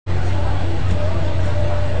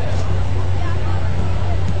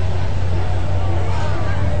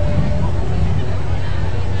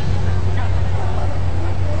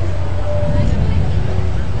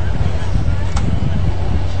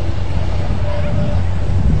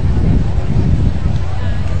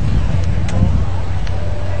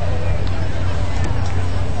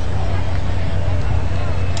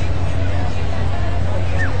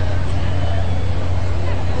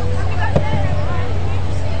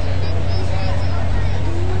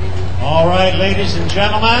right, ladies and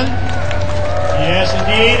gentlemen. Yes,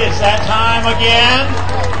 indeed, it's that time again.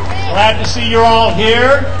 Glad to see you're all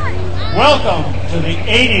here. Welcome to the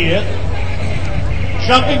 80th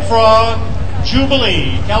Jumping Frog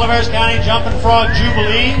Jubilee. Calaveras County Jumping Frog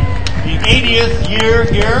Jubilee, the 80th year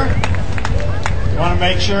here. Want to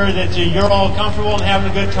make sure that you're all comfortable and having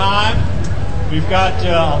a good time. We've got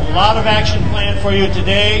a lot of action planned for you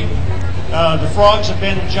today. The frogs have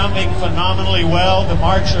been jumping phenomenally well. The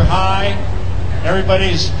marks are high.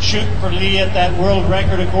 Everybody's shooting for Lee at that world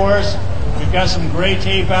record, of course. We've got some gray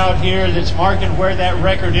tape out here that's marking where that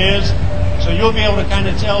record is. So you'll be able to kind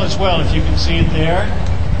of tell as well if you can see it there.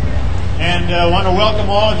 And I want to welcome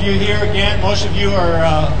all of you here again. Most of you are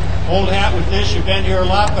old hat with this. You've been here a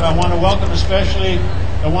lot, but I want to welcome especially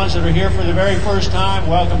the ones that are here for the very first time.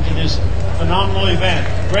 Welcome to this phenomenal event.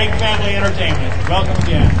 Great family entertainment. Welcome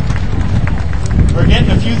again. We're getting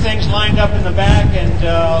a few things lined up in the back, and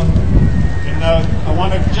I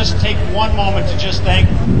want to just take one moment to just thank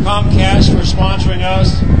Comcast for sponsoring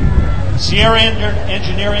us, Sierra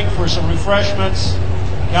Engineering for some refreshments,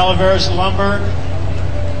 Calaveras Lumber,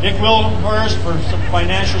 Dick Wilhurst for some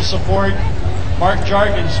financial support, Mark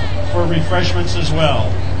Jargans for refreshments as well.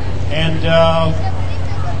 And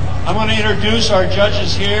I'm going to introduce our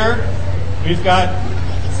judges here. We've got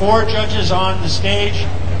 4 judges on the stage,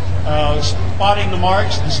 spotting the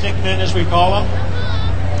marks, the stickmen as we call them.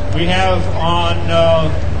 We have on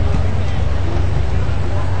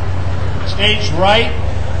stage right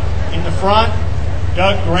in the front,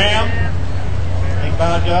 Doug Graham. Think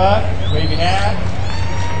about Doug, wave your hat.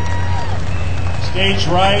 Stage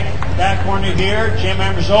right, back corner here, Jim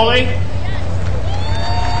Ambrosoli.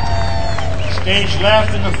 Stage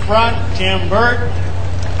left in the front, Tim Burt.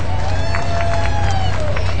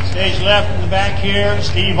 Stage left in the back here,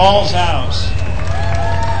 Steve Allshouse.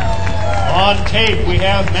 On tape, we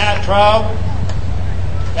have Matt Traub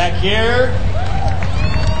back here.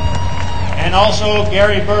 And also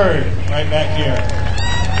Gary Bird right back here.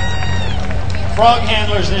 Frog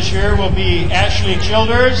handlers this year will be Ashley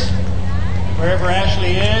Childers. Wherever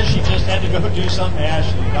Ashley is, she just had to go do something to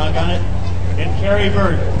Ashley. Doggone it. And Carrie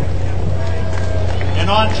Bird. And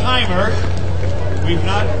on timer, we've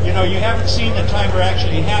not, you haven't seen the timer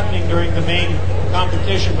actually happening during the main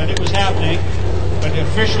competition, but it was happening. But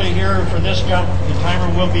officially here for this jump, the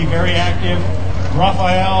timer will be very active.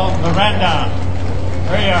 Rafael Miranda.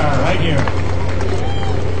 There you are, right here.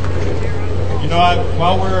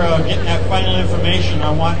 While we're getting that final information,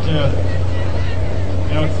 I want to,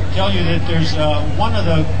 tell you that there's one of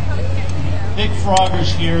the big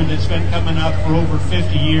froggers here that's been coming up for over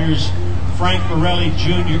 50 years. Frank Borelli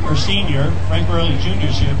Jr. or Senior. Frank Borelli Jr.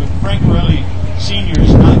 is here, but Frank Borelli Senior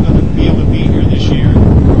is not going to be able to be here this year.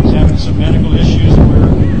 He's having some medical issues, and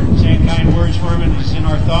we're saying kind words for him, and he's in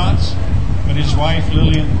our thoughts. But his wife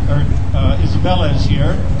Isabella is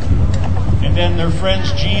here, and then their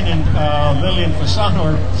friends Gene and Lillian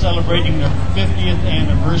Fasano are celebrating their 50th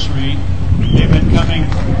anniversary. They've been coming.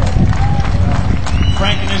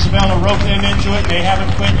 Frank and Isabella roped them into it. They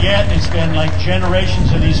haven't quit yet. It's been like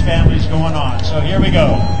generations of these families going on. So here we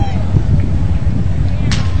go.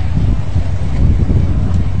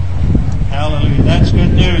 Hallelujah. That's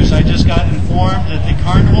good news. I just got informed that the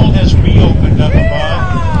carnival has reopened up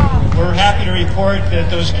above. We're happy to report that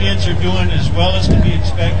those kids are doing as well as can be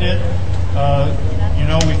expected.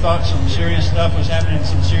 We thought some serious stuff was happening.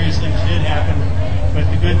 Some serious things did happen. But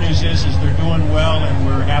the good news is they're doing well, and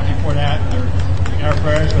we're happy for that. They're in our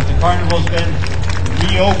prayers. But the carnival's been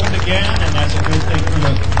reopened again, and that's a good thing for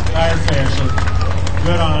the entire fair. So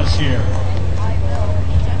good on us here.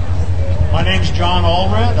 My name's John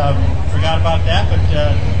Allred. I forgot about that, but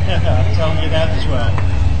I'm telling you that as well.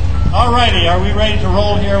 All righty, are we ready to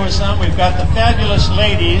roll here with some? We've got the fabulous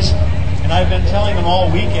ladies, and I've been telling them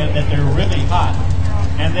all weekend that they're really hot,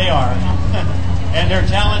 and they are. And they're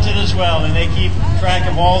talented as well, and they keep track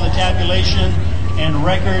of all the tabulation and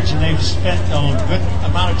records, and they've spent a good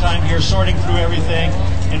amount of time here sorting through everything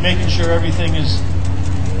and making sure everything is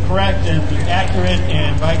correct and accurate,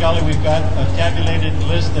 and by golly, we've got a tabulated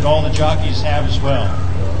list that all the jockeys have as well.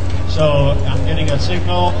 So I'm getting a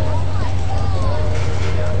signal.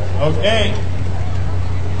 Okay.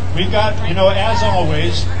 We've got, as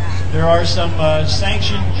always, there are some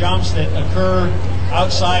sanctioned jumps that occur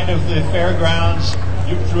outside of the fairgrounds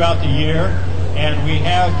throughout the year, and we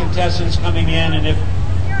have contestants coming in, and if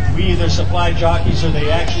we either supply jockeys or they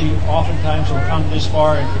actually oftentimes will come this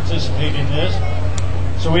far and participate in this.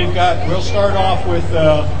 So we'll start off with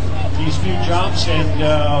these few jumps and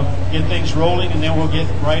get things rolling, and then we'll get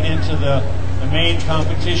right into the main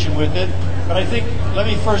competition with it. But I think, let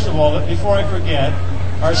me first of all, before I forget,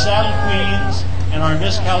 our Saddle Queens, and our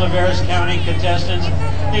Miss Calaveras County contestants.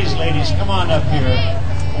 These ladies, come on up here.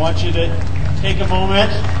 I want you to take a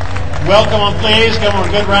moment. Welcome them, please. Give them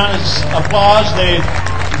a good round of applause. They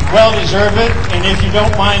well deserve it. And if you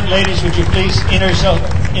don't mind, ladies, would you please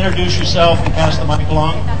introduce yourself and pass the mic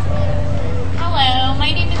along? Hello,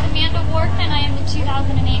 my name is Amanda Wharton, and I am the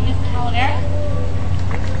 2008 Miss Calaveras.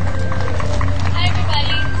 Hi,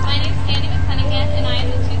 everybody. My name is Sandy McCunningham, and I am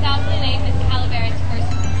the 2008 Miss Calaveras first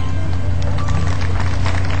Princess.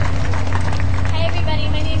 Hi, everybody.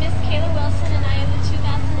 My name is Kayla Wilson, and I am the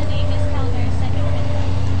 2008 Miss Calaveras second Princess.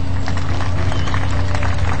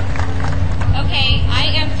 Okay,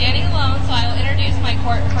 I am standing alone, so I will introduce my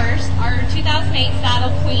court first. Our 2008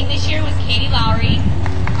 Saddle Queen this year was Katie Lowry.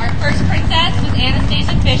 Our first princess was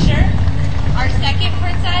Anastasia Fisher. Our second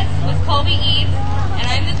princess was Colby Eads. And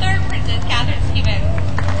I'm the third princess, Catherine Stevens.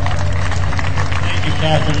 Thank you,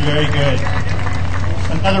 Catherine. Very good.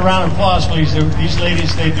 Another round of applause, please. These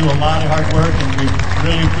ladies, they do a lot of hard work, and we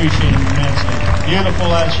really appreciate them immensely. Beautiful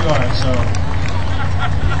as you are, so.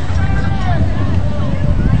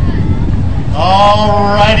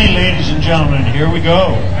 All righty, ladies and gentlemen, here we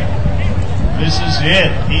go. This is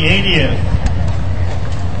it, the 80th.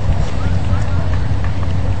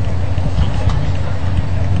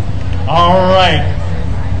 All right.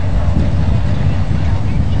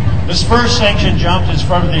 This first sanctioned jump is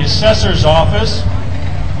from the assessor's office.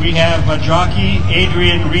 We have a jockey,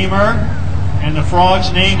 Adrian Reamer, and the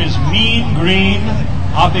frog's name is Mean Green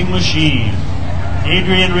Hopping Machine.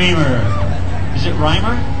 Adrian Reamer. Is it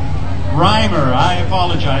Reimer? Reimer. I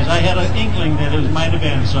apologize. I had an inkling that it might have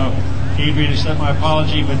been, so Adrian, accept my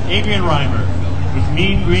apology, but Adrian Reimer with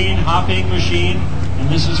Mean Green Hopping Machine, and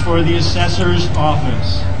this is for the assessor's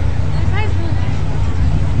office.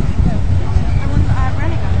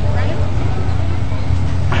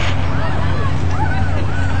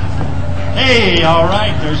 Hey, all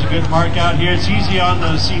right, there's a good mark out here. It's easy on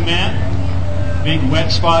the cement. Big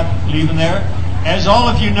wet spot leaving there. As all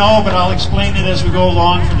of you know, but I'll explain it as we go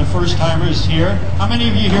along for the first timers here. How many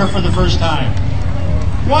of you here for the first time?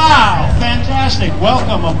 Wow, fantastic.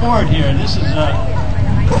 Welcome aboard here. This is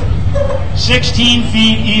 16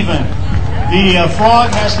 feet even. The frog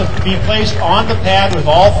has to be placed on the pad with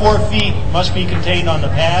all 4 feet must be contained on the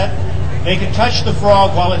pad. They can touch the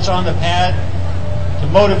frog while it's on the pad to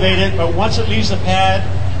motivate it, but once it leaves the pad,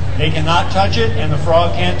 they cannot touch it, and the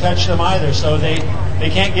frog can't touch them either, so they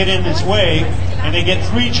can't get in its way, and they get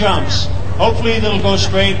 3 jumps. Hopefully they'll go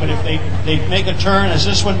straight, but if they make a turn, as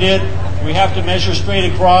this one did, we have to measure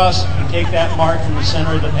straight across and take that mark from the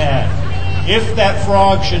center of the pad. If that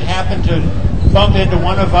frog should happen to bump into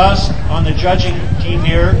one of us on the judging team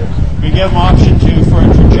here, we give them option for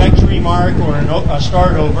a trajectory mark or a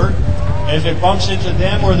start over. If it bumps into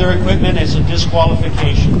them or their equipment, it's a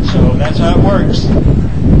disqualification. So that's how it works.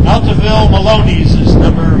 Altaville Maloney's is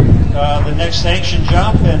the next sanctioned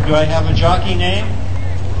jump. And do I have a jockey name?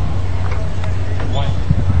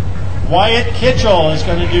 Wyatt Kitchell is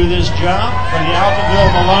going to do this jump for the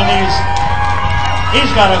Altaville Maloney's.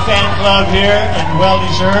 He's got a fan club here and well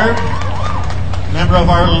deserved. Member of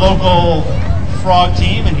our local frog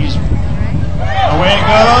team, and away it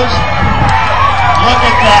goes. Look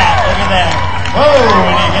at that, look at that. Whoa,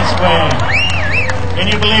 and he gets away. Can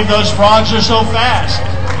you believe those frogs are so fast?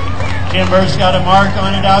 Kimber's got a mark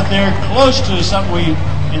on it out there, close to something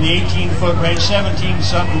in the 18-foot range, 17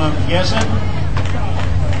 something I'm guessing.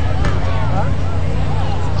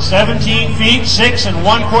 17 feet, 6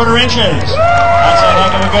 1/4 inches. That's a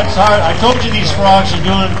heck of a good start. I told you these frogs are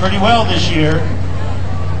doing pretty well this year.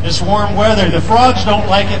 This warm weather, the frogs don't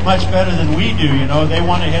like it much better than we do, you know. They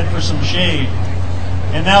want to head for some shade.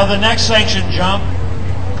 And now the next sanctioned jump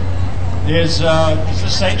is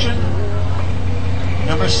this sanctioned?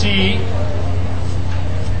 Number C.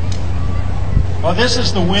 Well, this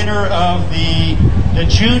is the winner of the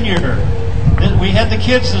junior. We had the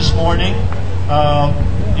kids this morning,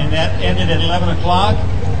 and that ended at 11 o'clock.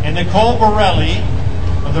 And Nicole Borelli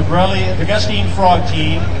of the Gustine Frog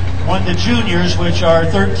team won the juniors, which are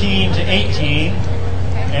 13 to 18.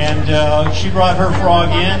 And she brought her frog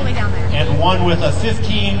in and won with a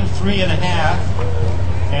 15.3.5.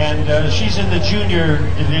 And she's in the junior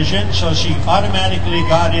division, so she automatically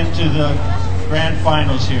got into the grand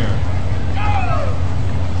finals here.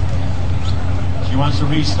 She wants to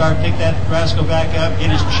restart, pick that rascal back up,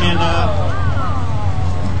 get his chin up.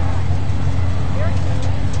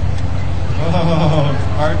 Oh,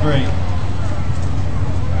 heartbreak.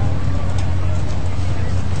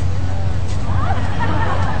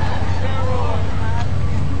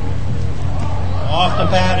 Off the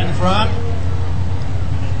pad in front.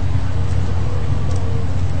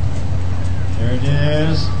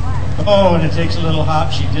 is. Oh, and it takes a little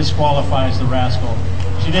hop. She disqualifies the rascal.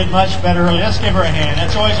 She did much better earlier. Let's give her a hand.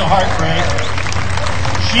 That's always a heartbreak.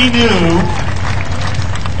 She knew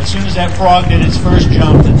as soon as that frog did its first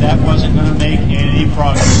jump that wasn't going to make any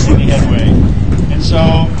progress, any headway. And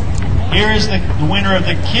so here is the winner of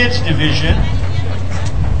the kids division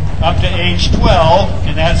up to age 12,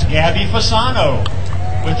 and that's Gabby Fasano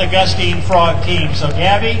with the Gustine Frog team. So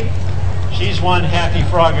Gabby, she's one happy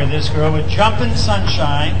frogger, this girl with Jumpin'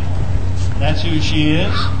 Sunshine. That's who she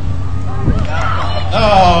is.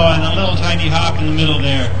 Oh, and a little tiny hop in the middle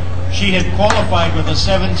there. She had qualified with a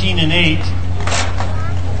 17 and 8.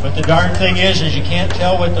 But the darn thing is you can't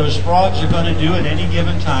tell what those frogs are going to do at any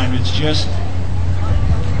given time. It's just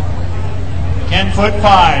 10 foot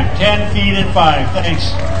 5, 10 feet and 5.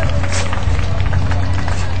 Thanks.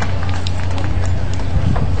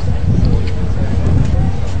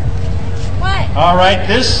 What? All right,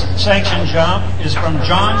 this sanction jump is from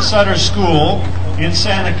John Sutter School in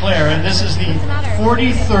Santa Clara, and this is the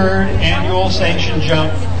 43rd annual sanction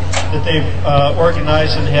jump that they've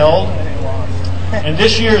organized and held. And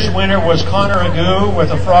this year's winner was Connor Agu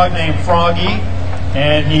with a frog named Froggy,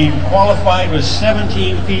 and he qualified with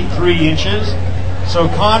 17 feet 3 inches. So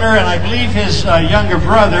Connor and I believe his younger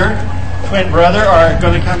brother, twin brother, are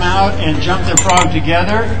going to come out and jump the frog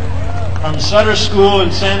together from Sutter School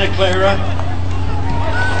in Santa Clara.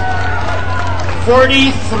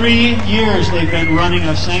 43 years they've been running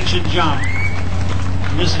a sanctioned jump.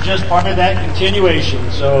 And this is just part of that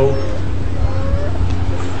continuation. So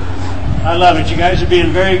I love it. You guys are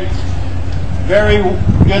being very, very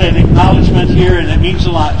good at acknowledgement here, and it means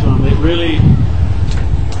a lot to them. It really.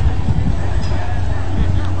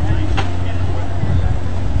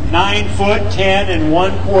 Nine foot 10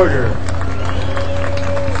 1/4.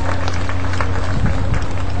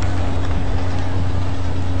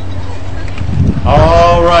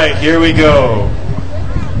 All right, here we go.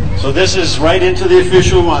 So this is right into the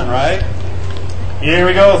official one, right? Here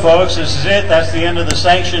we go, folks. This is it. That's the end of the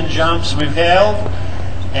sanctioned jumps we've held.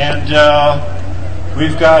 And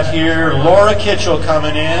we've got here Laura Kitchell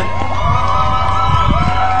coming in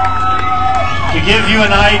to give you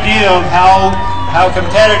an idea of how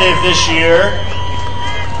competitive this year.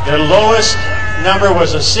 The lowest number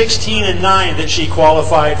was a 16 and 9 that she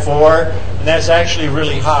qualified for, and that's actually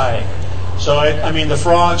really high. So, I mean, the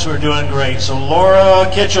frogs were doing great. So Laura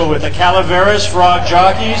Kitchell with the Calaveras Frog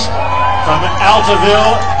Jockeys from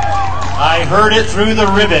Altaville. I Heard It Through the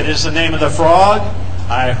Ribbit is the name of the frog.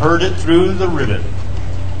 I heard it through the ribbit.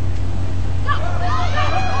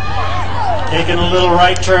 Taking a little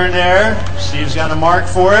right turn there. Steve's got a mark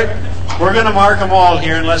for it. We're going to mark them all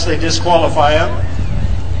here unless they disqualify them.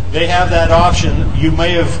 They have that option. You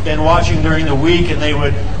may have been watching during the week and they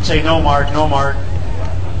would say no mark, no mark.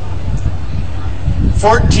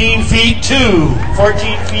 14 feet 2.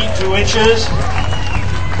 14 feet 2 inches.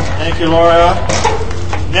 Thank you, Laura.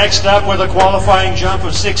 Next up with a qualifying jump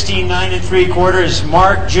of 16 9 3/4 is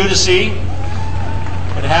Mark Judici.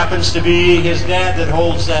 It happens to be his dad that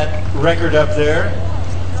holds that record up there.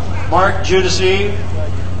 Mark Judici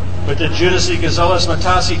with the Judici Gonzalez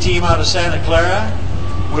Matasi team out of Santa Clara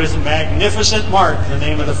with Magnificent Mark, the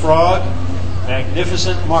name of the frog.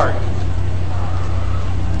 Magnificent Mark.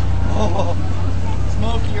 Oh,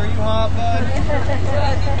 Smokey, are you hot, bud?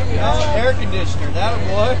 Oh, air conditioner, that'll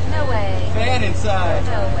boy. No way. Fan inside.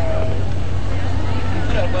 No way.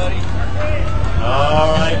 What up, buddy?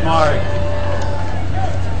 All right, Mark.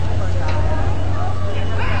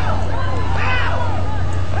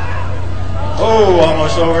 Oh,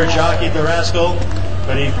 almost over, jockeyed the rascal,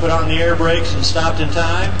 but he put on the air brakes and stopped in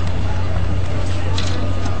time.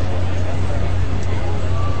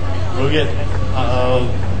 We'll get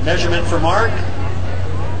measurement for Mark.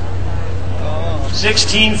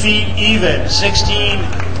 16 feet even. 16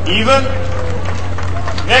 even.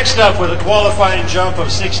 Next up with a qualifying jump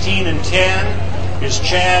of 16 and 10 is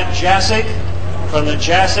Chad Jasic from the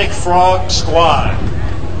Jasic Frog Squad,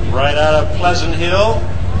 right out of Pleasant Hill.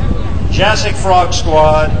 Jasic Frog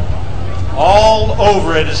Squad. All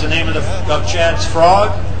over it is the name of Chad's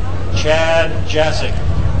frog, Chad Jasic.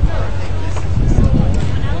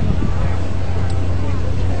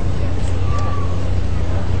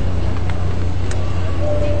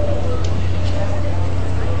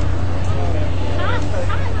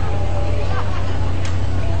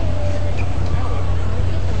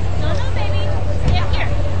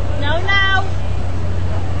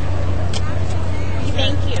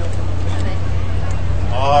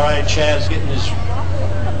 Chad's getting his.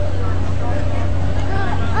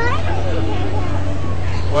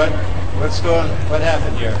 What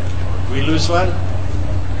happened here? We lose one?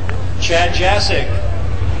 Chad Jasic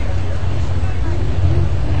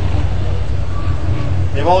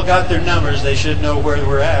They've all got their numbers. They should know where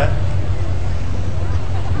we're at.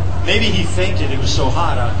 Maybe he fainted. It was so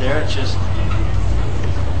hot out there. It's just...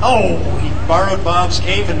 Oh, he borrowed Bob's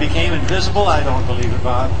cape and became invisible? I don't believe it,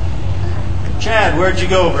 Bob. Chad, where'd you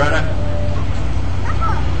go, brother?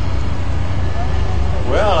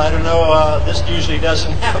 Well, I don't know. This usually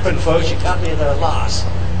doesn't happen, folks. You got me at a loss.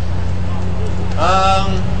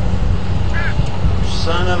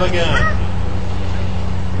 Son of a gun.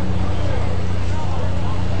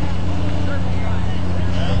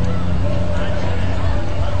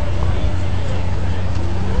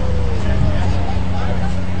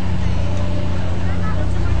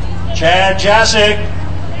 Chad Jasic,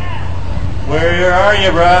 where are you,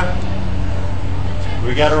 bruh?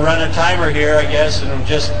 We got to run a timer here, I guess, and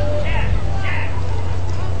just...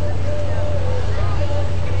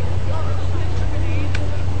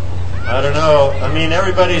 I don't know. I mean,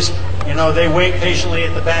 everybody's, you know, they wait patiently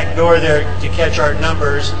at the back door there to catch our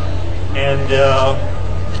numbers, and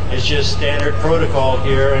it's just standard protocol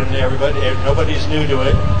here, and nobody's new to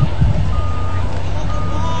it.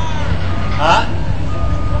 Huh?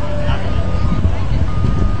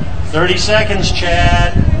 30 seconds,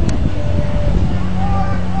 Chad.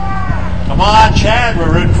 Come on, Chad,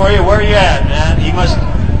 we're rooting for you. Where are you at, man? He must...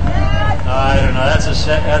 I don't know.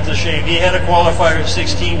 That's a shame. He had a qualifier at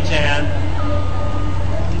 16:10.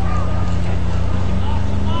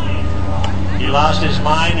 He lost his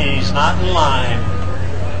mind, and he's not in line.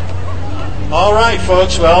 All right,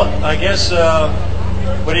 folks. Well, I guess...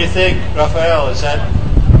 what do you think, Rafael? Is that...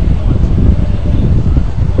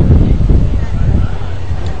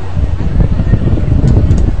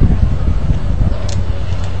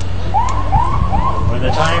 When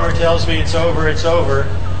the timer tells me it's over, it's over.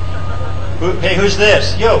 Hey, who's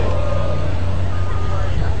this? Yo.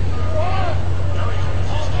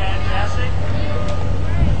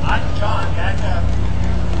 I'm John. Back up.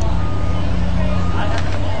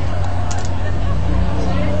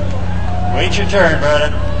 Wait your turn,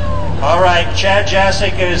 brother. All right, Chad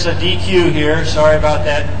Jasic is a DQ here. Sorry about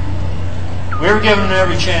that. We were giving him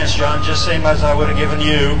every chance, John, just same as I would have given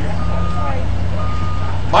you.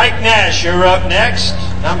 Mike Nash, you're up next.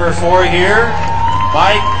 Number 4 here.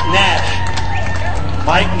 Mike Nash.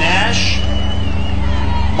 Mike Nash.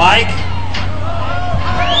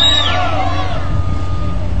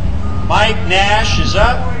 Mike Nash is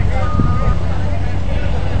up.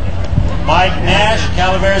 Mike Nash,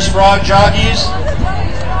 Calaveras Frog Jockeys,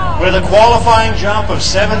 with a qualifying jump of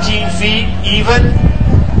 17 feet even,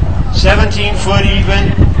 17 foot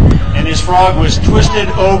even, and his frog was Twisted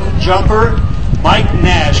Oak Jumper. Mike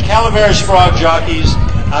Nash, Calaveras Frog Jockeys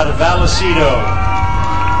out of Vallecito.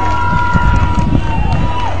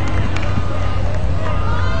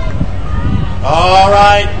 All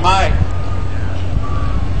right, Mike.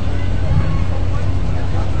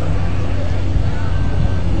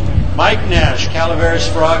 Mike Nash, Calaveras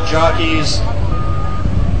Frog Jockeys,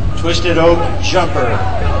 Twisted Oak Jumper.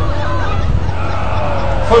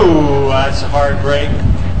 Ooh, that's a hard break.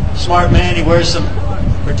 Smart man, he wears some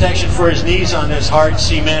protection for his knees on this hard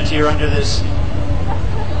cement here under this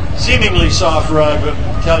seemingly soft rug. But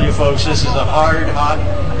I tell you folks, this is a hard, hot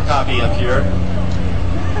copy up here.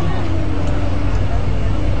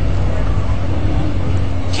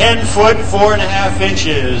 10 foot 4.5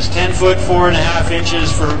 inches. 10 foot 4.5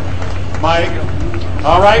 inches for Mike.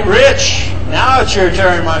 All right, Rich. Now it's your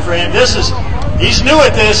turn, my friend. He's new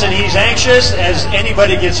at this, and he's anxious as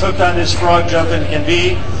anybody gets hooked on this frog jumping can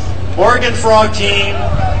be. Oregon Frog Team.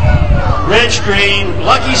 Rich Green.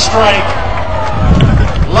 Lucky Strike.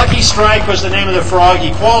 Lucky Strike was the name of the frog.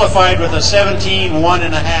 He qualified with a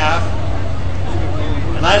 17.1.5.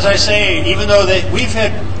 And as I say, even though we've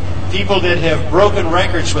had people that have broken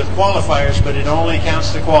records with qualifiers, but it only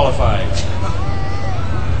counts to qualify.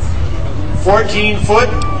 14 foot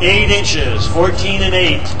 8 inches, 14 and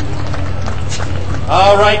 8.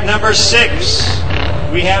 All right, number 6,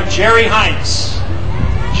 we have Jerry Heinz.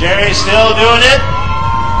 Jerry's still doing it.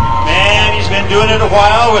 Man, he's been doing it a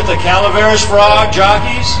while with the Calaveras Frog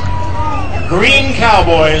Jockeys. Green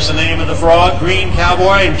Cowboy is the name of the frog, Green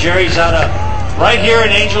Cowboy, and Jerry's out of right here in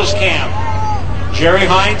Angels Camp. Jerry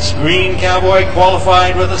Heinz, Green Cowboy,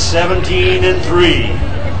 qualified with a 17 and 3.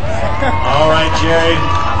 All right, Jerry.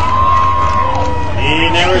 He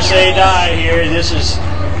never say die here. This is...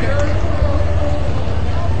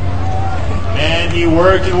 Man, he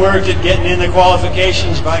worked and worked at getting in the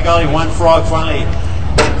qualifications. By golly, one frog finally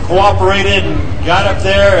cooperated and got up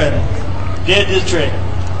there and did the trick.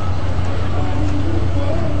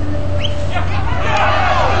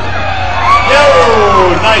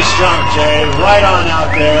 Yo, nice jump, Jay. Right on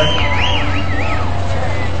out there.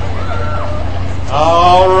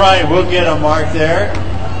 All right, we'll get a mark there.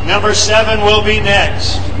 Number 7 will be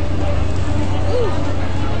next.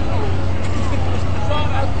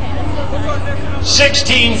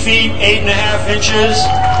 16 feet, 8.5 inches.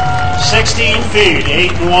 16 feet,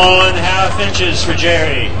 8.5 inches for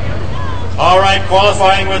Jerry. All right,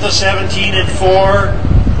 qualifying with a 17-4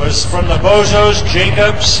 was from the Bozos,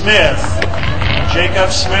 Jacob Smith.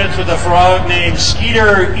 Jacob Smith with a frog named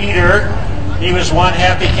Skeeter Eater. He was one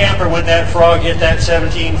happy camper when that frog hit that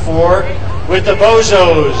 17-4 with the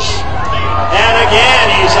Bozos. And again,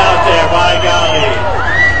 he's out there, by golly.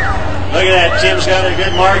 Look at that, Tim's got a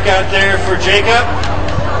good mark out there for Jacob.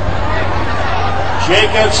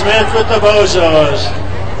 Jacob Smith with the Bozos.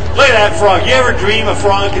 Look at that frog. You ever dream a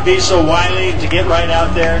frog could be so wily to get right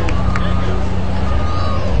out there?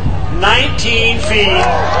 19 feet,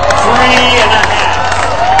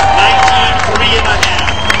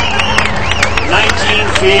 3.5. 19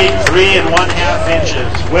 feet, 3.5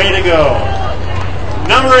 inches. Way to go.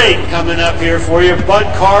 Number 8 coming up here for you, Bud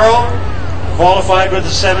Carl. Qualified with a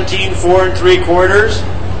 17-4 3/4.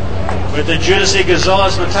 With the Judici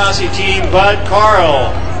Gonzalez Matasi team, Bud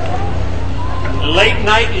Carl. Late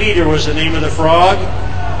Night Leader was the name of the frog.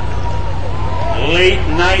 Late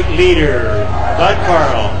Night Leader, Bud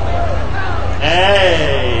Carl.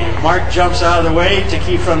 Hey, Mark jumps out of the way to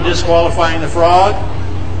keep from disqualifying the frog.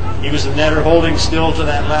 He was the netter holding still to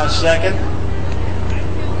that last second.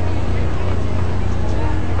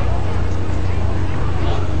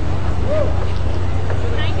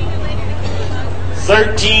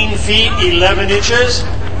 (13 feet, 11 inches).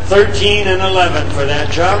 13 and 11 for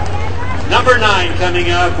that jump. Number 9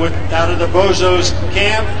 coming up with out of the Bozos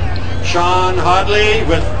camp, Sean Hodley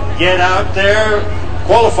with Get Out There,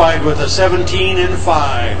 qualified with a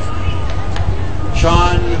 17-5.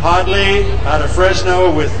 Sean Hodley out of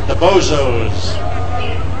Fresno with the Bozos.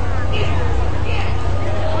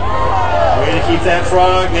 Way to keep that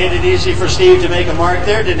frog. Made it easy for Steve to make a mark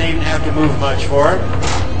there. Didn't even have to move much for him.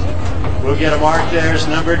 We'll get a mark there as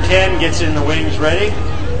number 10 gets in the wings ready.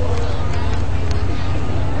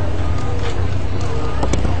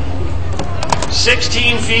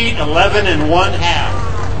 (16 feet, 11.5).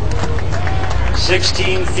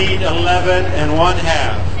 16 feet,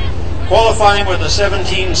 11.5. Qualifying with a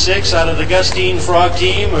 17-6 out of the Gustine Frog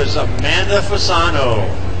team was Amanda Fasano.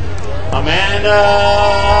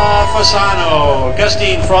 Amanda Fasano.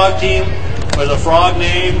 Gustine Frog team with a frog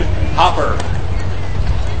named Hopper.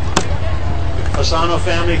 Fasano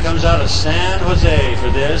family comes out of San Jose for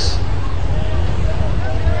this.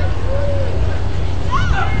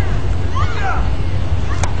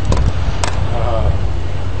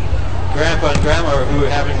 Grandpa and Grandma who are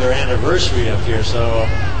having their anniversary up here, so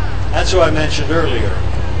that's who I mentioned earlier.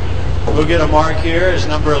 We'll get a mark here as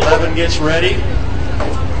number 11 gets ready.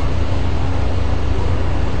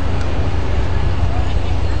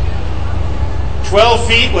 (12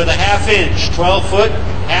 feet with a 1/2 inch. 12 foot,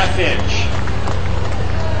 1/2 inch.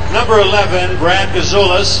 Number 11, Brad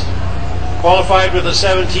Gazulis, qualified with a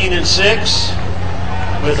 17-6.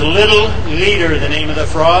 With Little Leader, the name of the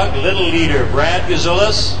frog. Little Leader, Brad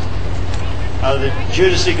Gazulis. Of the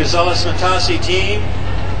Judici Gonzalez Matasi team.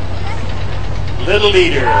 Little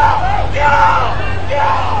Leader.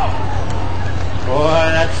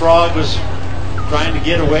 Boy, that frog was trying to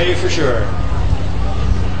get away for sure.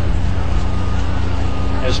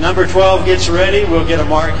 As number 12 gets ready, we'll get a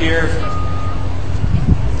mark here.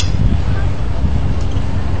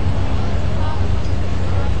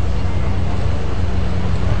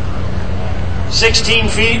 (16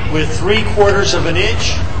 feet with 3/4 of an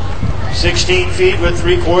inch). 16 feet with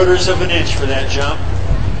 3/4 of an inch for that jump.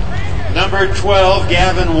 Number 12,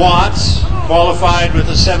 Gavin Watts, qualified with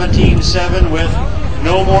a 17-7 with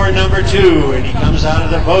No More number 2, and he comes out of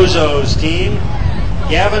the Bozos team.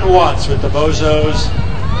 Gavin Watts with the Bozos,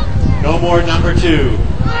 No More number 2.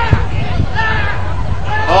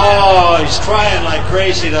 Oh, he's trying like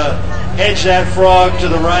crazy to hedge that frog to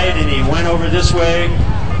the right, and he went over this way.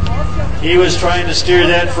 He was trying to steer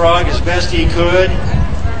that frog as best he could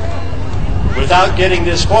without getting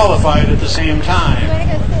disqualified at the same time.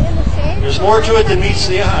 There's more to it than meets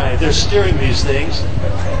the eye. They're steering these things.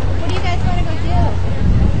 What do you guys want to go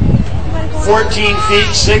do? 14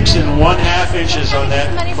 feet, 6.5 inches on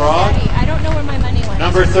that frog. I don't know where my money went.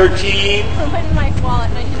 Number 13, I put it in my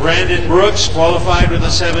wallet. And I just Brandon Brooks, qualified with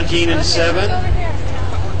a 17-7.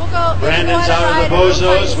 Brandon's out of the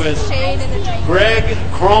Bozos with Greg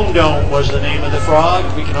Chromedome was the name of the frog.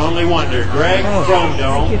 We can only wonder. Greg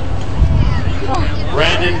Chromedome.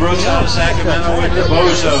 Brandon Brooks out of Sacramento with the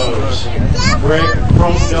Bozos. Greg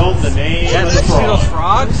Chromedome, the name of the See those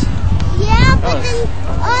frog. frogs? Yeah, but then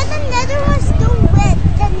all the nether one's still wet.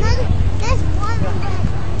 There's one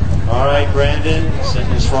wet. All right, Brandon,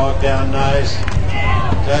 setting his frog down nice.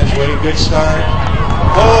 Guys, way good start.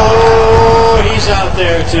 Oh, he's out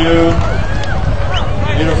there too.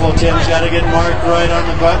 Beautiful. Tim's got to get marked right on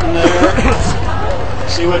the button there.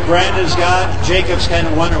 See what Brandon's got. Jacob's kind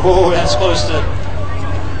of wondering, oh, that's close to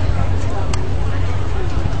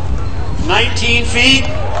 19 feet,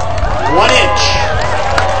 1 inch.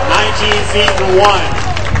 19 feet and 1.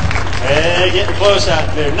 Hey, getting close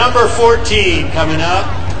out there. Number 14 coming up,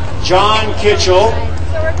 John Kitchell.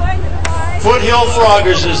 Foothill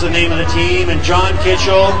Froggers is the name of the team, and John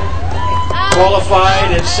Kitchell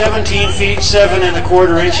qualified at 17 feet 7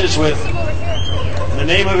 1/4 inches with, the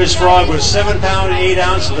name of his frog was 7 pound 8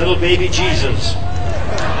 ounce Little Baby Jesus.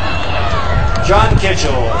 John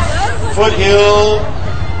Kitchell, Foothill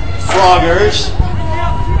Froggers.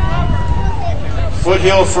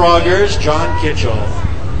 Foothill Froggers, John Kitchell.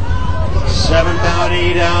 7 pound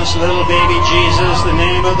 8 ounce Little Baby Jesus, the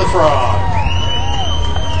name of the frog.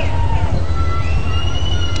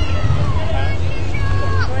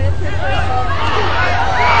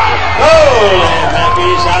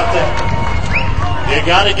 He's out there. You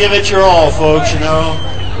got to give it your all, folks, you know.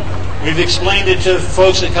 We've explained it to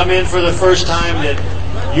folks that come in for the first time that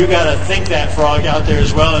you got to think that frog out there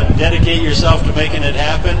as well and dedicate yourself to making it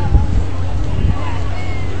happen.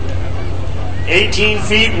 18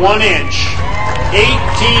 feet 1 inch.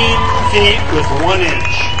 18 feet with 1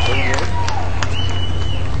 inch.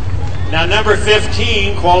 Now number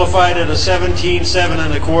 15 qualified at a 17 7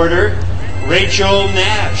 1/4, Rachel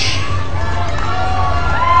Nash.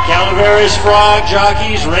 Calaveras frog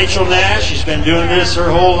jockeys, Rachel Nash. She's been doing this her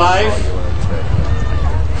whole life.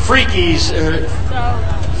 Fiki's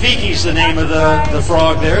the name of the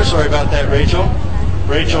frog there. Sorry about that, Rachel.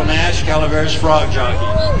 Rachel Nash, Calaveras frog jockey.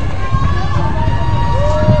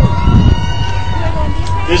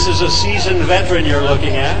 This is a seasoned veteran you're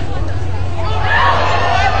looking at.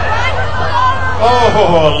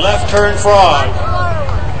 Oh, left turn frog.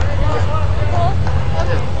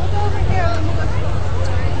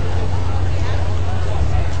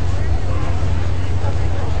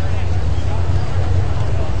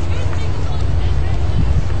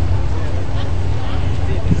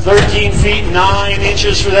 (13 feet 9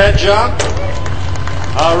 inches for that jump.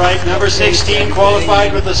 All right, number 16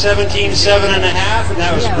 qualified with a 17 7 1/2, and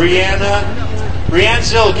that was Brianne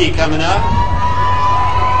Zilke coming up.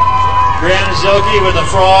 Brianne Zilke with a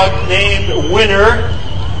frog named Winner.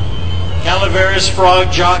 Calaveras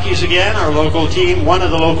frog jockeys again, our local team, one of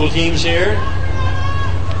the local teams here.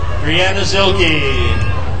 Brianne Zilke.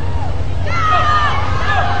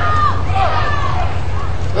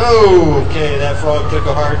 Oh, okay, that frog took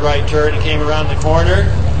a hard right turn and came around the corner.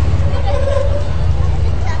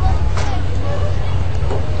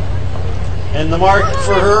 And the mark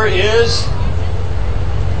for her is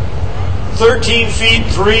 13 feet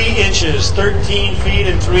 3 inches. 13 feet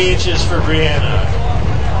and 3 inches for Brianna.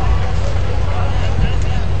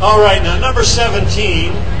 All right, now number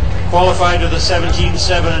 17 qualified to the 17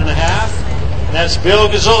 7 1/2. And that's Bill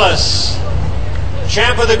Gazulis.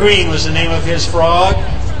 Champ of the Green was the name of his frog.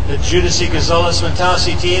 The Judici Gazulis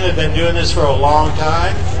Matasi team have been doing this for a long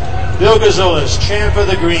time. Bill Gazulis, Champ of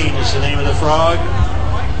the Green is the name of the frog.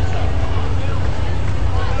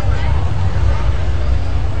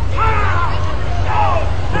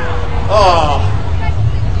 Oh,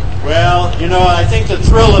 well, you know, I think the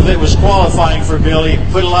thrill of it was qualifying for Bill. He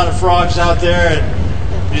put a lot of frogs out there, and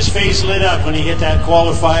his face lit up when he hit that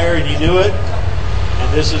qualifier, and he knew it.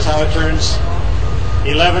 And this is how it turns.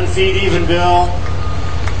 11 feet even, Bill.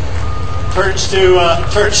 Turns to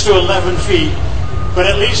 11 feet. But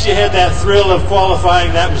at least you had that thrill of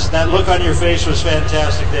qualifying. That look on your face was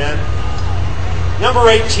fantastic, Dan. Number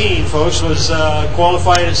 18, folks, was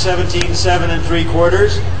qualified at 17 7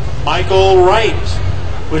 3/4. Michael Wright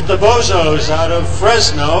with the Bozos out of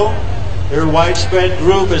Fresno. They're a widespread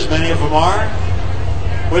group, as many of them are,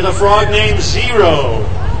 with a frog named Zero.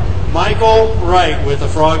 Michael Wright with a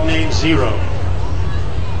frog named Zero.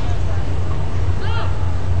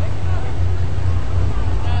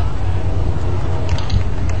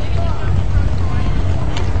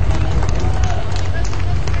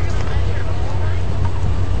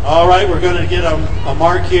 All right, we're going to get a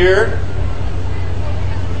mark here.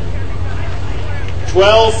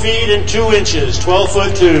 12 feet and 2 inches, 12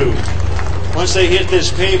 foot 2. Once they hit this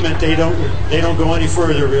pavement, they don't go any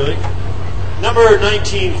further, really. Number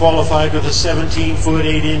 19 qualified with a 17 foot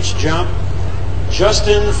 8 inch jump.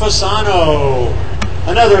 Justin Fasano,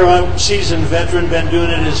 another seasoned veteran, been doing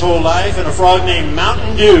it his whole life, and a frog named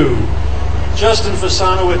Mountain Dew. Justin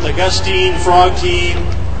Fasano with the Gustine Frog Team.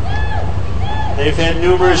 They've had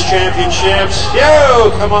numerous championships.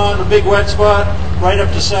 Yo, come on, the big wet spot, right up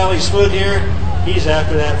to Sally's foot here. He's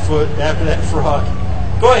after that foot, after that frog.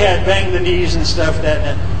 Go ahead, bang the knees and stuff.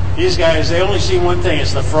 These guys, they only see one thing,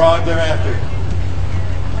 it's the frog they're after.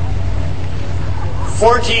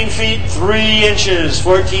 14 feet 3 inches,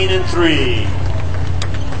 14 and 3.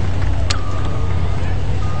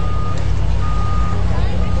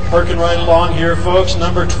 Perking right along here, folks.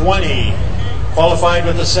 Number 20, qualified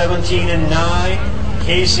with a 17 and 9.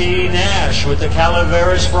 Casey Nash with the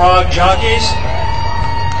Calaveras Frog Jockeys.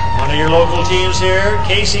 One of your local teams here.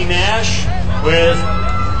 Casey Nash with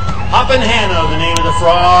Hoppin' Hannah, the name of the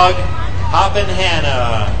frog. Hoppin'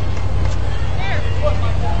 Hannah.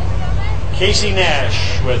 Casey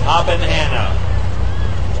Nash with Hoppin' Hannah.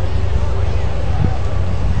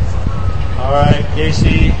 All right,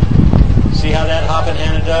 Casey. See how that Hoppin'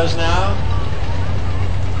 Hannah does now?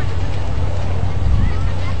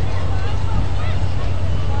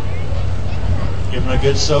 Give him a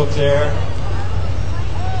good soak there.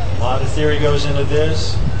 A lot of theory goes into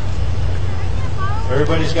this.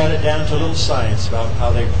 Everybody's got it down to a little science about how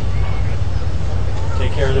they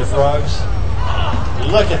take care of their frogs.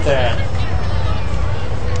 Look at that.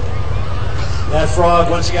 That frog,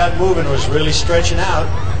 once he got moving, was really stretching out.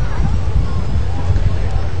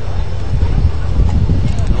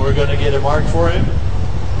 We're going to get a mark for him.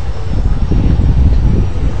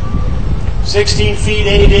 16 feet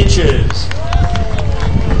 8 inches.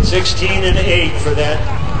 16 and 8 for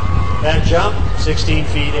that jump. 16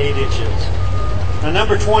 feet 8 inches. Now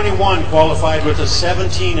number 21 qualified with a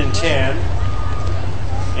 17 and 10.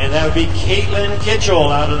 And that would be Caitlin Kitchell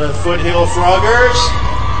out of the Foothill Froggers.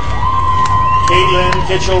 Caitlin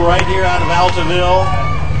Kitchell right here out of Altaville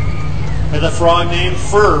with a frog named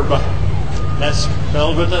Ferb. That's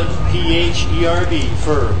spelled with a P-H-E-R-B,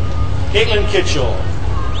 Ferb. Caitlin Kitchell.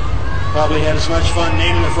 Probably had as much fun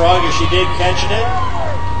naming the frog as she did catching it.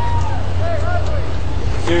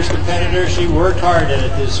 Fierce competitor, she worked hard at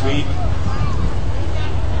it this week.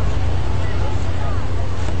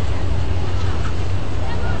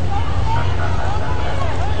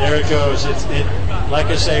 There it goes. It like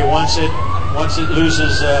I say, once it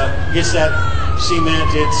loses, gets that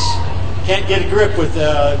cement, it's can't get a grip with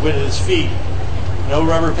its feet. No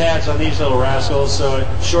rubber pads on these little rascals, so it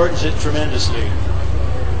shortens it tremendously.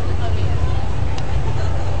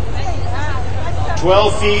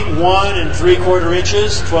 12 feet 1 3/4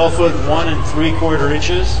 inches. 12 foot 1 3/4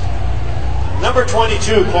 inches. Number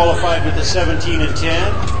 22 qualified with the 17 and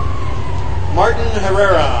 10. Martin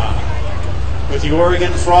Herrera with the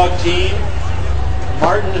Oregon Frog Team.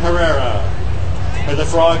 Martin Herrera with a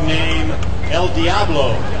frog named El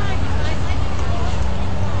Diablo.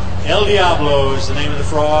 El Diablo is the name of the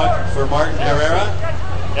frog for Martin Herrera.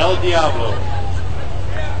 El Diablo.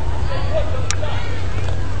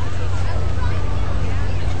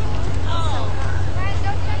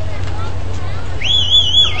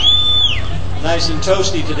 Nice and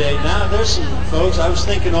toasty today. Now there's some folks, I was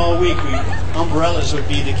thinking all week umbrellas would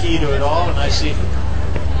be the key to it all, and I see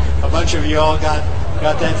a bunch of you all got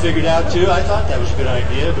that figured out too. I thought that was a good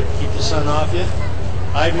idea, but keep the sun off you.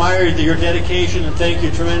 I admire your dedication and thank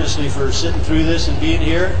you tremendously for sitting through this and being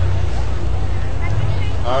here.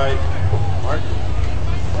 All right, Martin.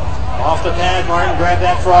 Off the pad, Martin. Grab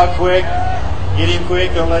that frog quick. Get him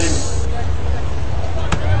quick. Don't let him.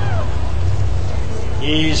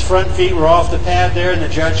 His front feet were off the pad there, and the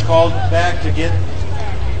judge called back to get.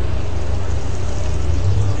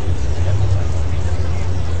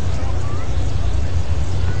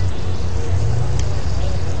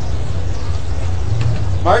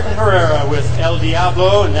 Martin Herrera with El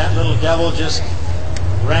Diablo, and that little devil just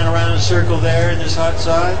ran around in a circle there in this hot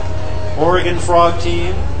sun. Oregon Frog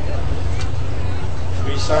Team.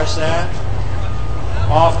 Restarts that.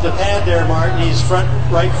 Off the pad there, Martin. His front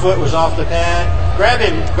right foot was off the pad. Grab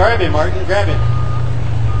him, Martin, grab him.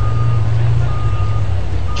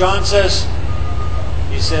 John says,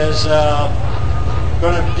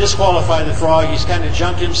 going to disqualify the frog. He's kind of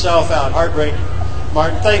jumped himself out. Heartbreak.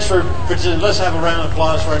 Martin, thanks for let's have a round of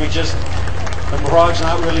applause for him. The frog's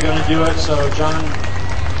not really going to do it, so John,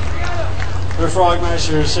 the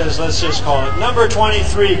Frogmaster, says let's just call it. Number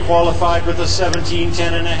 23 qualified with a 17,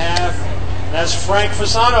 10 and a half. That's Frank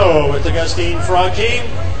Fasano with the Gustine Frog Team.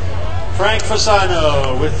 Frank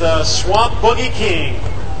Fasano with the Swamp Boogie King.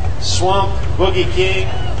 Swamp Boogie King,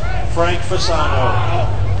 Frank Fasano.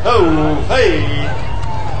 Oh, hey.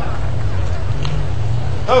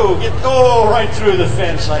 Oh, go right through the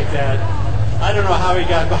fence like that. I don't know how he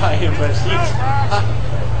got by him, but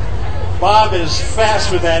Bob is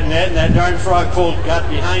fast with that net, and that darn frog pole got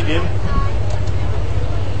behind him.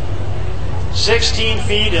 16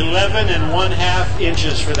 feet 11 1/2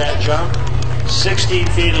 inches for that jump. 16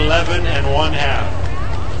 feet 11 1/2.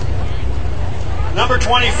 Number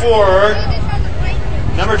 24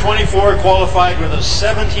 qualified with a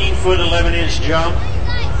 17 foot 11 inch jump,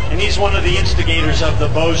 and he's one of the instigators of the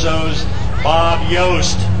Bozos, Bob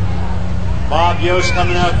Yost. Bob Yost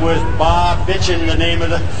coming up with Bob Bitchin, the name of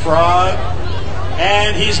the frog,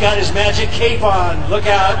 and he's got his magic cape on. Look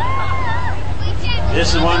out.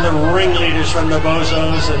 This is one of the ringleaders from the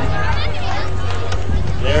Bozos, and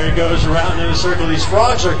there he goes around in a circle. These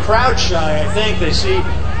frogs are crowd shy, I think. They see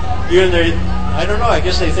you and they, I don't know, I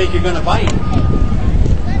guess they think you're going to bite.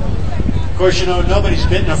 Of course, you know, nobody's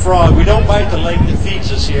bitten a frog. We don't bite the leg that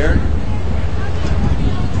feeds us here.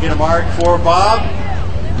 Get a mark for Bob.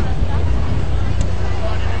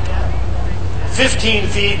 15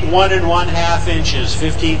 feet 1 1/2 inches.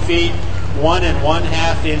 15 feet 1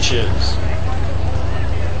 1/2 inches.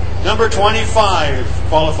 Number 25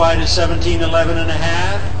 qualified at 17 11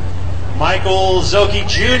 1/2. Michael Zilke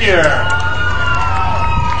Jr.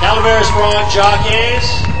 Calaveras Frog Jockeys.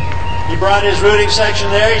 He brought his rooting section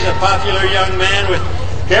there. He's a popular young man with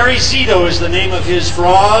Barry Zito is the name of his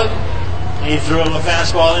frog. He threw a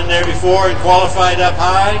fastball in there before and qualified up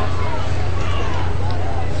high.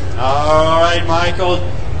 All right, Michael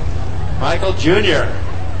Jr.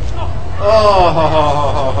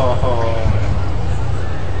 Oh,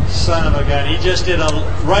 son of a gun. He just did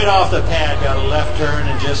right off the pad, got a left turn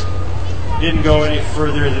and just didn't go any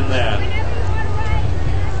further than that.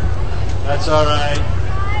 That's all right.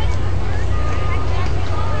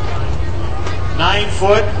 9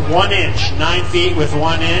 foot 1 inch, 9 feet with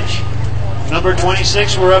 1 inch. Number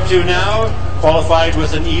 26 we're up to now, qualified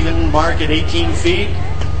with an even mark at 18 feet.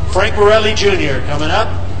 Frank Borelli Jr. coming up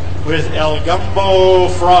with El Gumbo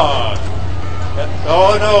Frog.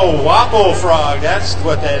 Oh no, Wapo Frog, that's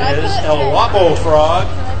what that is, El Wapo Frog.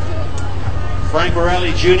 Frank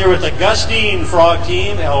Borelli Jr. with the Gustine Frog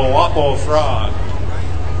team, El Wapo Frog.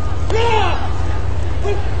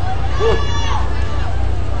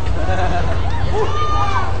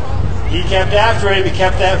 He kept after him, he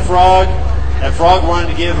kept that frog. That frog wanted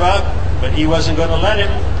to give up, but he wasn't going to let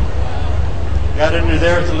him. Got under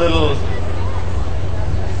there with a little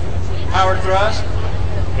power thrust.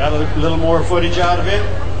 Got a little more footage out of it.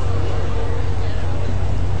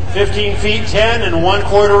 15 feet 10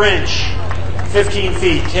 1/4 inch. 15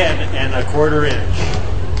 feet 10 1/4 inch.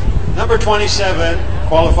 Number 27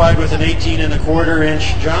 qualified with an 18 1/4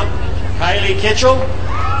 inch jump. Kylie Kitchell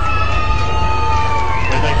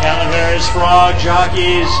with the Calaveras Frog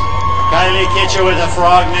Jockeys. Kylie Kitchell with a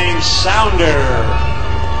frog named Sounder.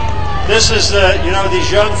 This is the, you know, these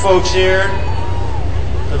young folks here,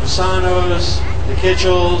 the Vasanos, the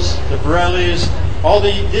Kitchells, the Borellis,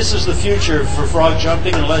 this is the future for frog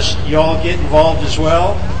jumping unless y'all get involved as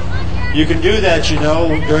well. You can do that, you know,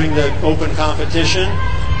 during the open competition.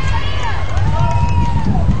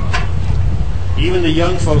 Even the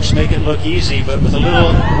young folks make it look easy, but with a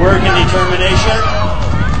little work and determination,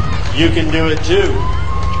 you can do it too.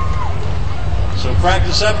 So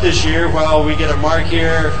practice up this year while we get a mark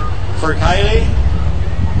here for Kylie.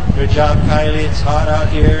 Good job, Kylie. It's hot out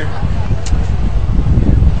here.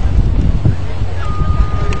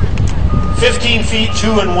 15 feet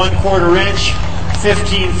 2 1/4 inch.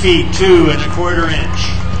 15 feet 2 1/4 inch.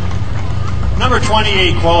 Number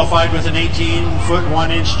 28 qualified with an 18 foot 1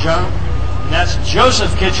 inch jump. And that's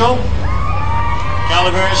Joseph Kitchell.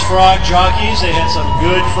 Calaveras Frog Jockeys. They had some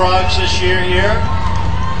good frogs this year here.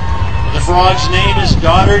 The frog's name is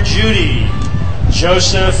Daughter Judy.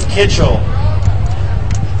 Joseph Kitchell.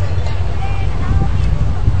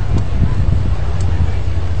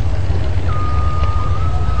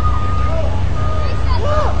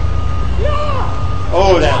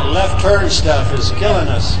 Oh, that left turn stuff is killing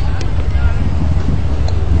us.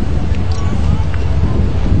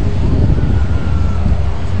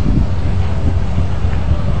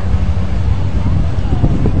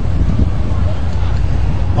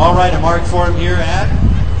 All right, a mark for him here at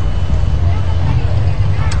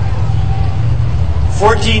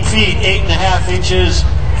 14 feet 8 1/2 inches.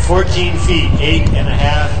 14 feet 8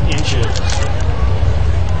 1/2 inches.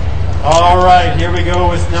 All right, here we go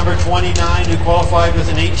with number 29 who qualified with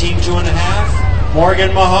an 18 2 1/2.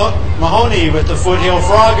 Morgan Mahoney with the Foothill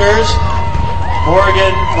Froggers.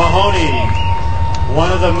 Morgan Mahoney,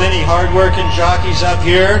 one of the many hard-working jockeys up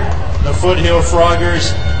here. The Foothill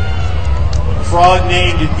Froggers. Frog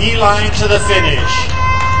named Beeline to the Finish.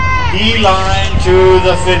 Beeline to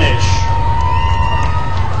the Finish.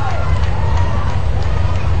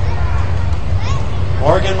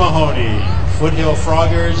 Morgan Mahoney, Foothill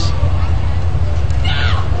Froggers.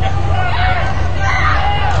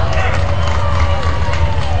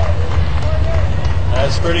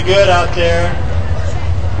 That's pretty good out there.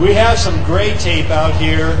 We have some great tape out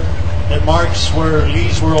here that marks where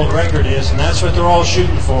Lee's world record is, and that's what they're all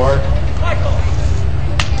shooting for.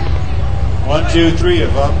 1, 2, 3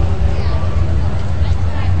 of them.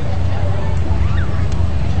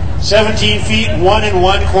 17 feet, 1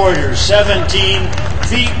 1/4. 17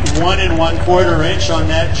 feet, 1 1/4 inch on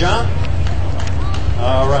that jump.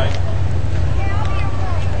 All right.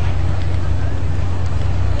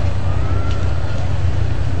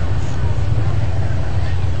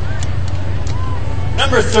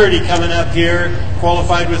 Number 30 coming up here,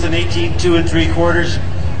 qualified with an 18 2 3/4.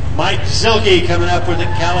 Mike Zilke coming up with the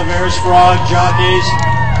Calaveras Frog Jockeys.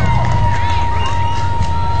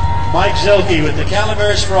 Mike Zilke with the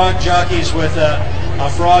Calaveras Frog Jockeys with a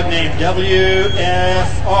frog named WFR.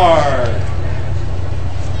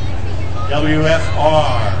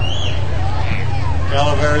 WFR.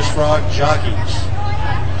 Calaveras Frog Jockeys.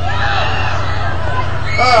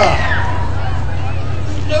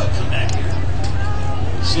 No, come back here.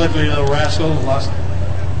 Slippery little rascal. Lost.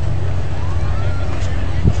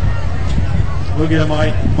 We'll get a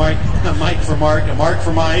mic for Mark, a mark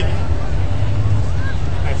for Mike.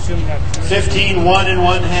 15 1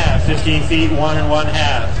 1/2. 15 feet 1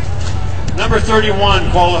 1/2. Number 31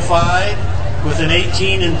 qualified with an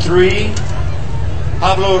 18 3.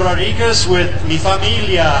 Pablo Rodriguez with Mi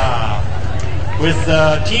Familia. With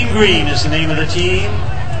Team Green is the name of the team.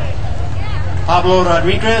 Pablo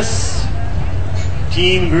Rodriguez,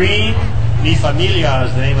 Team Green, Mi Familia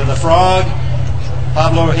is the name of the frog.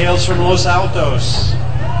 Pablo hails from Los Altos.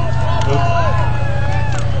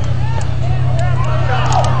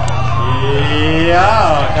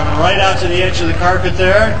 Yeah, coming right out to the edge of the carpet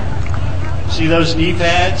there. See those knee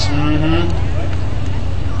pads? Mm-hmm.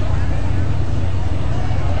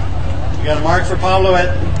 You got a mark for Pablo at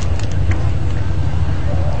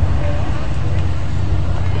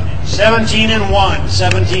 17 1,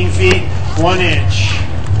 17 feet 1 inch.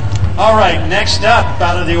 All right, next up,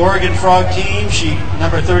 out of the Oregon Frog team, she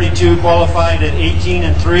number 32 qualified at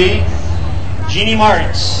 18 3. Jeannie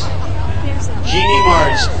Martz. Jeannie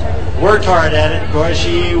Martz worked hard at it. Boy,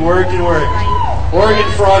 she worked and worked. Oregon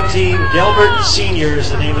Frog team, Delbert Senior is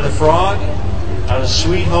the name of the frog. Out of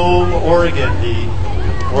Sweet Home, Oregon, the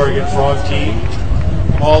Oregon Frog team.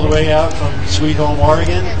 All the way out from Sweet Home,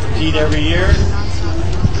 Oregon. Compete every year.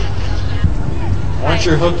 Once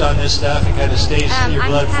you're hooked on this stuff, it kind of stays in your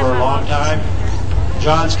blood for a long time.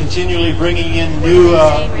 John's continually bringing in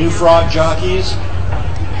new frog jockeys,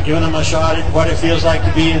 giving them a shot at what it feels like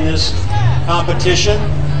to be in this competition.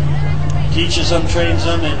 Teaches them, trains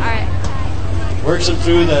them, and works them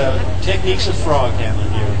through the techniques of frog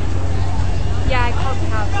handling here. Yeah, I called the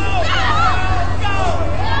house.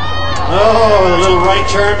 Oh, a little right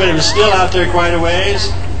turn, but it was still out there quite a ways.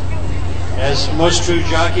 As most true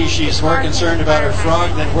jockeys, she's more concerned about her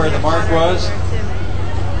frog than where the mark was.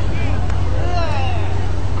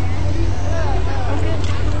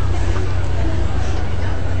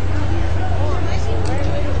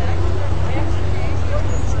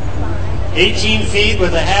 "18 feet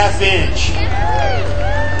with a ½ inch."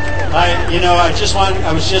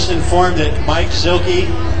 I was just informed that Mike Zilke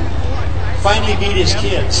finally beat his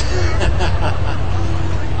kids.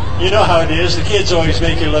 You know how it is. The kids always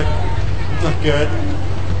make you look good.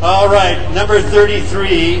 All right, number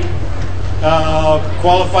 33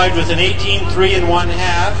 qualified with an 18 3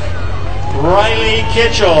 1/2. Riley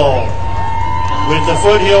Kitchell with the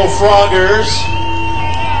Foothill Froggers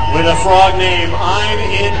with a frog name I'm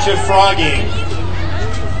Into Frogging.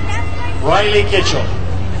 Riley Kitchell.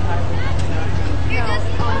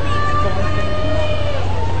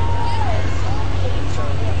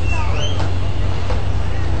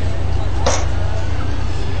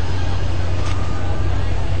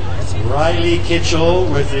 Riley Kitchell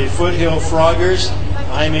with the Foothill Froggers.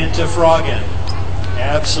 I'm Into Frogging.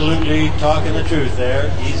 Absolutely talking the truth there.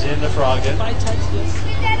 He's into frogging.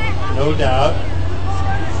 No doubt.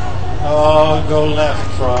 Oh, go left,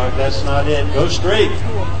 frog. That's not it. Go straight.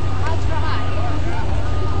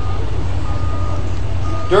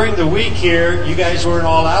 During the week here, you guys weren't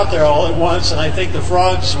all out there all at once, and I think the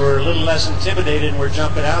frogs were a little less intimidated and were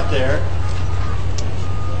jumping out there.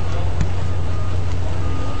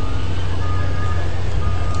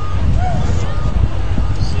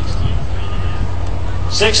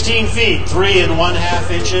 16 feet, 3 1/2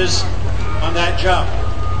 inches on that jump.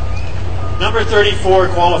 Number 34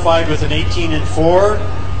 qualified with an 18 4,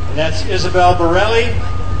 and that's Isabel Borelli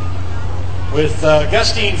with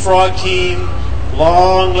Gustine Frog Team,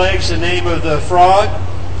 Long Legs, the name of the frog.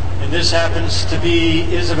 And this happens to be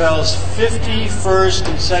Isabel's 51st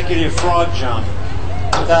consecutive frog jump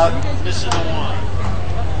without missing a one.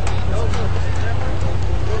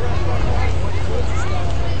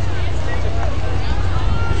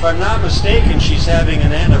 If I'm not mistaken, she's having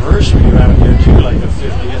an anniversary around here too, like a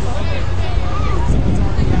 50th.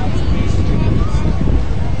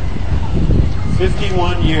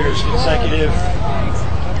 51 years consecutive.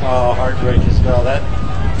 Oh, heartbreak, Isabel. That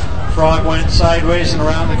frog went sideways and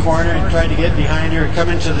around the corner and tried to get behind her and come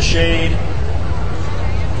into the shade.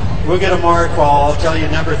 We'll get a mark. Well, I'll tell you,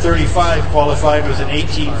 number 35 qualified with an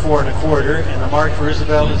 18.4 1/4, and the mark for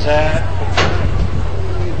Isabel is at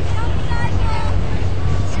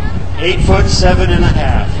 8 foot 7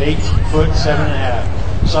 1/2. 8 foot 7 1/2.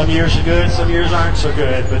 Some years are good, some years aren't so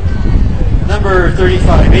good, but number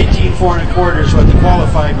 35, 18.4 1/4 is what they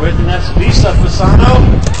qualified with, and that's Lisa Fasano.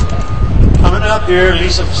 Coming up here,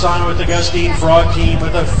 Lisa Fasano with the Gustine Frog team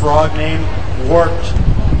with a frog named Warped.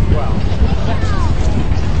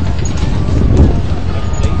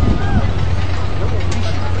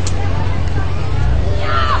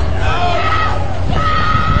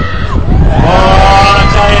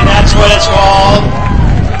 What it's called.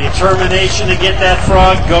 Determination to get that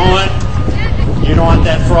frog going. You don't want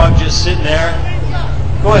that frog just sitting there.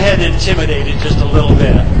 Go ahead and intimidate it just a little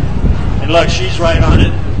bit. And look, she's right on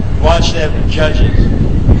it. Watch them judges.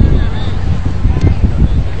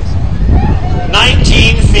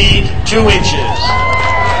 19 feet 2 inches.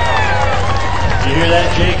 You hear that,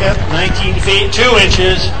 Jacob? 19 feet 2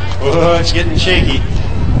 inches. Oh, it's getting shaky.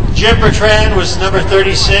 Jim Bertrand was number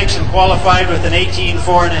 36 and qualified with an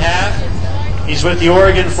 18.4 1/2. He's with the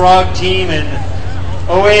Oregon Frog team and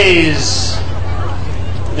Oaze.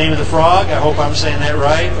 Name of the frog, I hope I'm saying that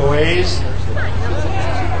right, Oaze.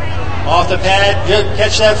 Off the pad,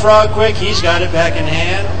 catch that frog quick, he's got it back in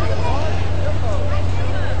hand.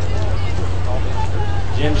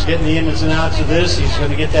 Jim's getting the ins and outs of this, he's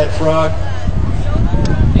going to get that frog.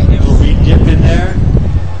 It'll be dipped in there.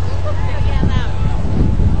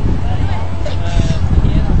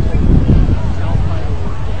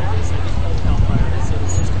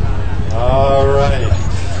 All right.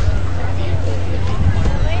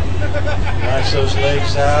 Knocks those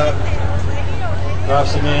legs out.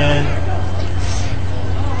 Drops them in.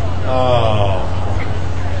 Oh.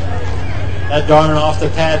 That darn off the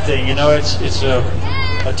pad thing, you know, it's a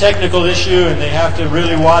technical issue and they have to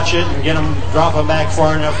really watch it and drop them back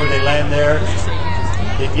far enough where they land there.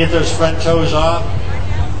 They can get those front toes off.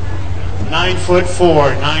 9 foot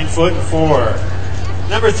 4, 9 foot 4.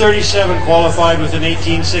 Number 37 qualified with an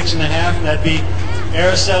 18.6 1/2, and that'd be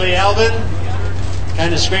Araceli Albin.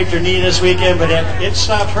 Kind of scraped her knee this weekend, but it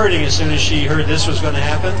stopped hurting as soon as she heard this was going to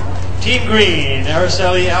happen. Team Green,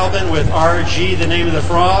 Araceli Albin with RG, the name of the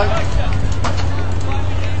frog.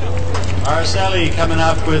 Araceli coming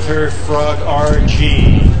up with her frog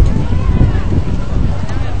RG.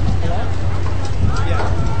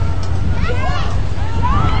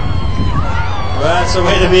 Well, that's the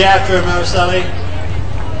way to be after him, Araceli.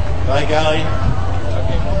 By golly.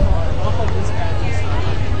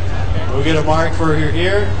 We'll get a mark for her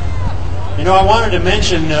here. You know, I wanted to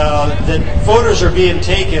mention that photos are being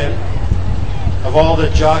taken of all the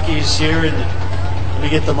jockeys here, and let me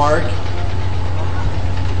get the mark.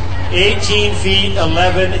 18 feet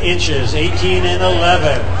 11 inches, 18 and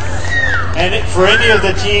 11. And for any of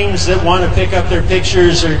the teams that want to pick up their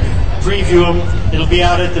pictures or preview them, it'll be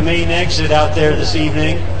out at the main exit out there this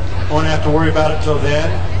evening. Won't have to worry about it till then.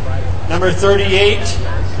 Number 38,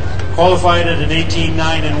 qualified at an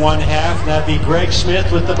 18.9 1/2, and that'd be Greg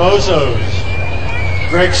Smith with the Bozos.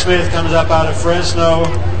 Greg Smith comes up out of Fresno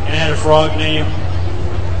and had a frog named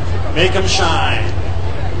Make 'em Shine.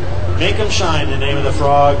 Make 'em Shine, the name of the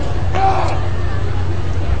frog.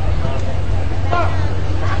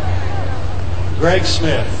 Greg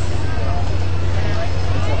Smith.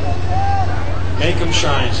 Make 'em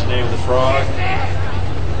Shine's the name of the frog.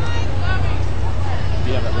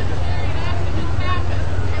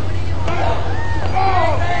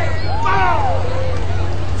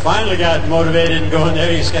 Finally got motivated and going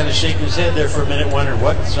there. He's kind of shaking his head there for a minute, wondering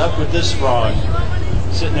what's up with this frog.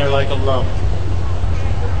 Sitting there like a lump.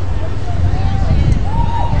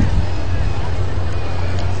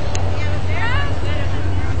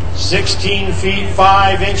 "16 feet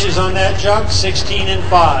 5 inches on that jump, 16 and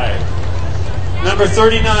 5. Number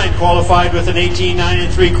 39 qualified with an 18.9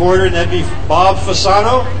 3/4, and that'd be Bob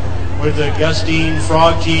Fasano with the Gustine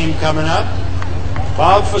Frog team coming up.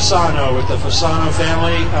 Bob Fasano with the Fasano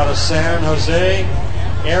family out of San Jose.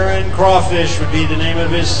 Aaron Crawfish would be the name of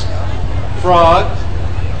his frog.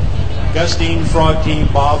 Gustine Frog Team,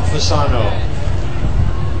 Bob Fasano.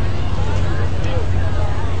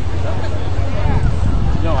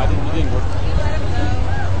 No, I didn't. It didn't work.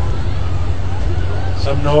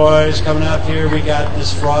 Some noise coming up here. We got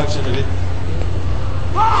this frogs in it.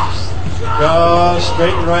 Go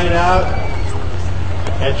straighten right out.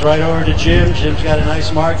 Heads right over to Jim. Jim's got a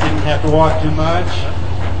nice mark. Didn't have to walk too much.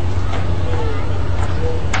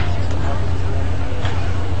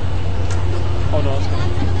 Oh no, it's good.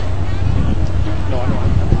 No, I know.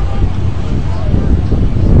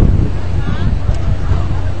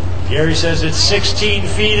 Gary says it's 16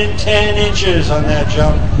 feet and 10 inches on that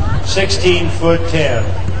jump. 16 foot 10.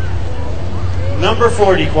 Number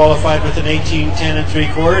 40 qualified with an 18, 10 and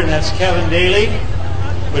 3/4, and that's Kevin Daly.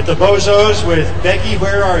 With the Bozos, with Becky,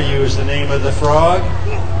 where are you is the name of the frog.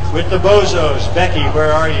 With the Bozos, Becky,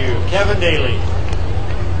 where are you? Kevin Daly.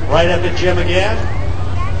 Right up at Jim again.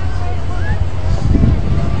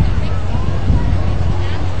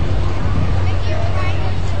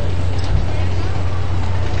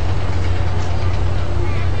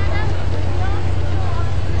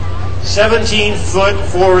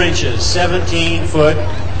 $17'4". 17 foot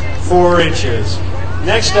 4 inches.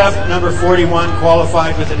 Next up, number 41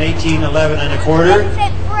 qualified with an 18, 11 1/4.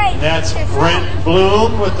 That's Brent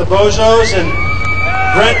Bloom with the Bozos, and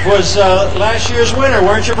Brent was last year's winner,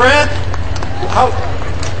 weren't you, Brent?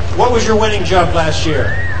 What was your winning jump last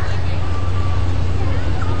year?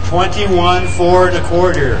 21, 4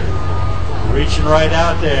 1/4. Reaching right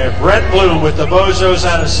out there. Brent Bloom with the Bozos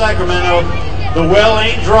out of Sacramento. The well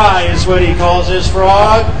ain't dry is what he calls his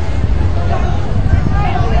frog.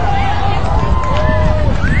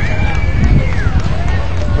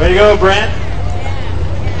 Way to go, Brent.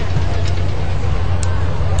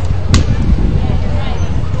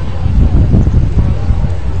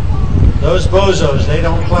 Those Bozos, they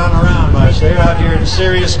don't clown around much. They're out here in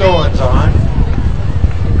serious goings on.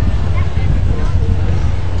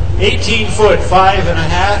 18 foot 5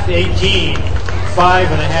 1/2, 18, 5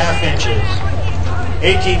 1/2 inches.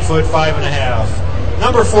 18 foot 5 1/2.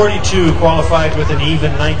 Number 42 qualified with an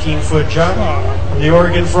even 19-foot jump from the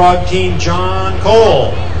Oregon Frog Team, John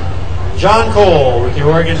Cole. John Cole with the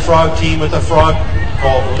Oregon Frog Team with a frog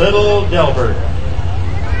called Little Delbert.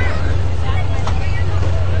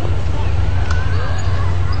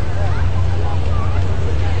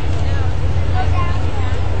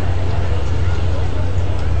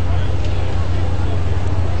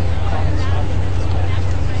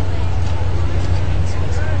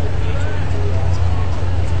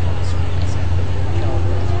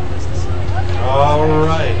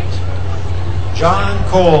 John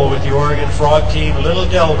Cole with the Oregon Frog Team, Little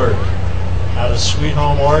Delbert, out of Sweet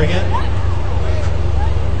Home, Oregon.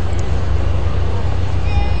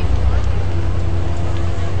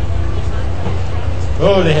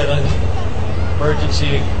 Oh, they had an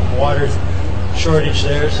emergency water shortage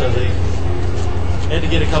there, so they had to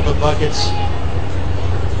get a couple of buckets. I'm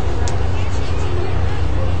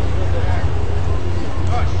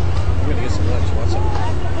gonna get some lunch. What's up?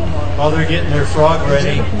 While they're getting their frog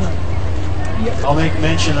ready, I'll make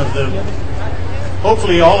mention of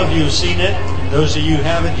hopefully all of you have seen it. Those of you who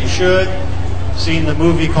haven't, you should. Seen the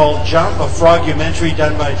movie called Jump, a froggumentary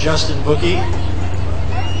done by Justin Bookie.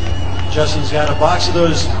 Justin's got a box of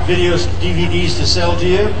those videos, DVDs to sell to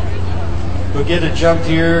you. We'll get a jump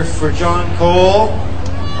here for John Cole.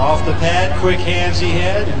 Off the pad, quick hands he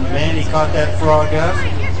had, and man, he caught that frog up.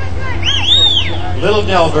 Little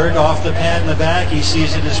Delbert off the pad in the back, he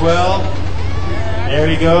sees it as well. There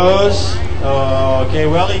he goes. Oh, okay,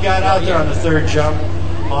 well, he got out there on the third jump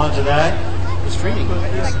onto that. It's streaming.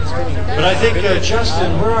 But I think,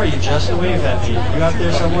 Justin, where are you, Justin? Wave at me. You out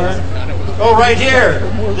there somewhere? Oh, right here.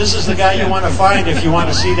 This is the guy you want to find if you want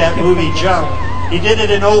to see that movie Jump. He did it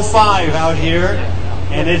in 05 out here,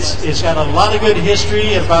 and it's got a lot of good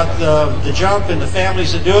history about the jump and the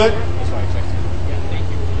families that do it.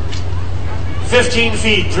 15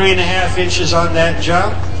 feet, 3 1/2 inches on that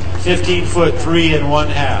jump. 15 foot, 3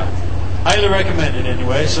 1/2. Highly recommended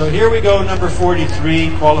anyway. So here we go, number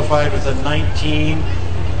 43, qualified with a 19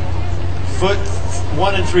 foot,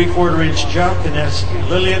 1 3/4 inch jump, and that's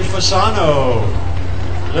Lillian Fasano.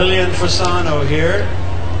 Lillian Fasano here.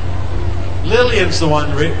 Lillian's the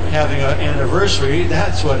one having an anniversary.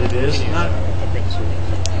 That's what it is,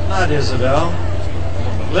 not Isabel.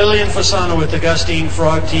 Lillian Fasano with the Gustine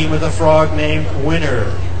Frog Team with a frog named Winner.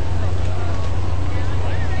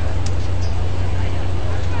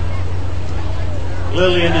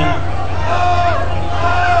 Lillian and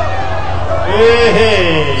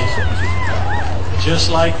hey, just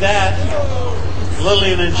like that,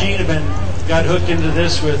 Lillian and Gene got hooked into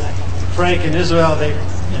this with Frank and Isabel.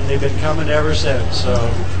 and they've been coming ever since. So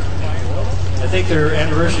I think their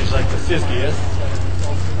anniversary is like the 50th.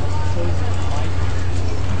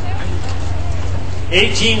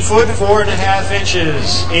 18 foot 4.5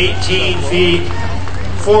 inches, 18 feet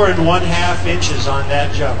 4.5 inches on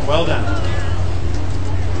that jump. Well done.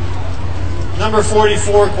 Number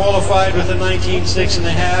 44 qualified with a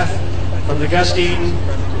 19.6.5 from the Gustine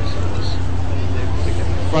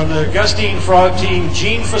Frog Team,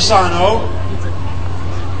 Gene Fasano,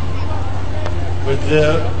 with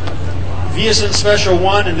the Viason Special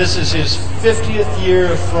 1, and this is his 50th year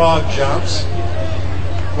of frog jumps.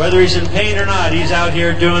 Whether he's in pain or not, he's out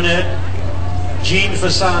here doing it. Gene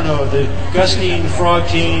Fasano, the Gustine Frog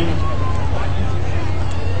Team,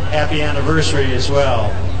 happy anniversary as well.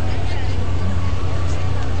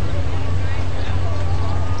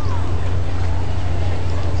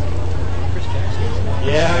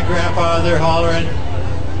 Yeah, Grandpa, they're hollering.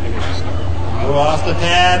 Go off the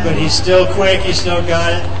pad, but he's still quick, he's still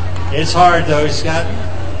got it. It's hard though, he's got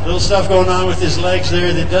little stuff going on with his legs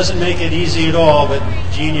there that doesn't make it easy at all, but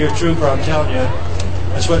Gene, you're a trooper, I'm telling you.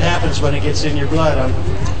 That's what happens when it gets in your blood.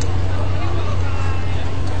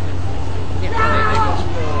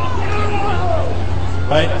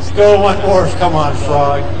 Right, let's go one more. Come on,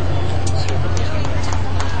 Frog.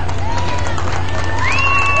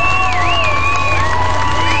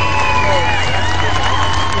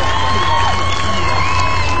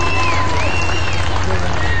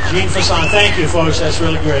 Gene Fasano, thank you, folks. That's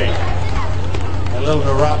really great. A little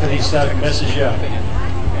neuropathy stuff messes you up.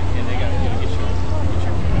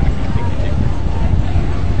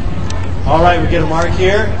 All right, we get a mark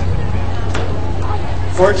here.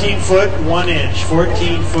 14 foot 1 inch.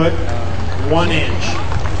 14 foot 1 inch.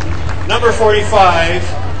 Number 45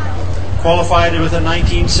 qualified with a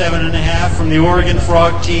 19.7.5 from the Oregon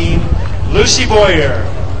Frog Team, Lucy Boyer.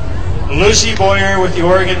 Lucy Boyer with the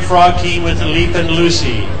Oregon Frog Team with the Leapin'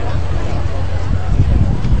 Lucy.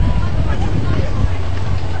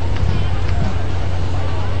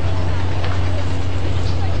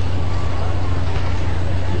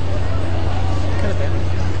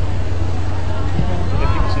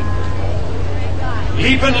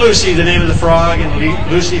 Leapin' Lucy, the name of the frog, and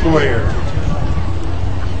Lucy Boyer.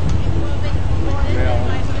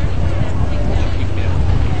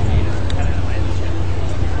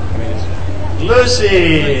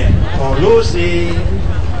 Lucy! Oh, Lucy!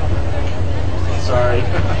 Sorry.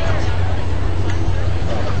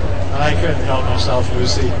 I couldn't help myself,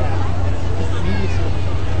 Lucy.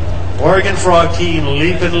 Oregon Frog Team,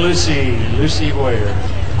 Leapin' Lucy, Lucy Boyer.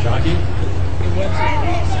 Jockey?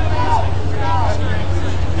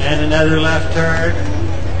 And another left turn.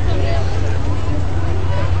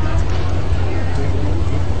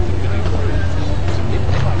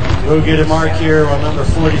 We'll get a mark here while number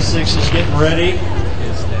 46 is getting ready.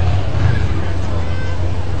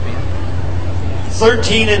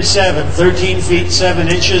 13 and 7, 13 feet 7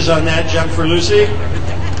 inches on that jump for Lucy.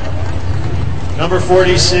 Number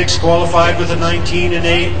 46 qualified with a 19 and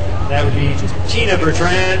 8. That would be Tina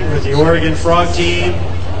Bertrand with the Oregon Frog Team.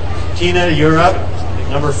 Tina, you're up.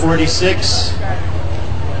 Number 46.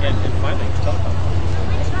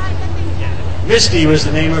 Misty was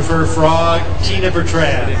the name of her frog. Tina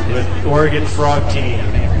Bertrand with the Oregon Frog Team.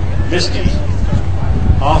 Misty.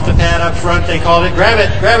 Off the pad up front, they called it. Grab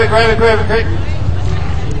it, grab it, grab it, grab it, quick.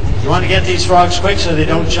 You want to get these frogs quick so they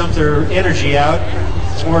don't jump their energy out.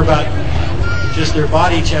 It's more about just their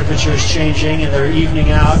body temperatures changing and they're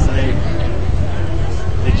evening out, and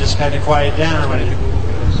they just kind of quiet down when it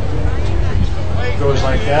goes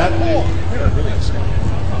like that.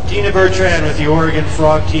 Tina Bertrand with the Oregon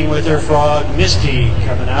Frog Team with her frog, Misty,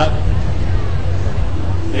 coming up.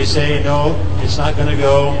 They say no, it's not going to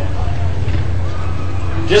go.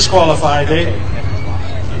 Disqualified. They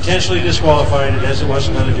intentionally disqualified it as it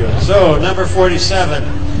wasn't going to do it. So number 47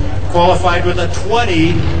 qualified with a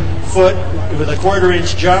 20 foot with a 1/4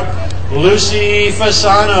 inch jump, Lucy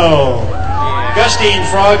Fasano. Gustine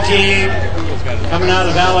Frog Team coming out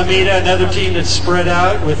of Alameda, another team that's spread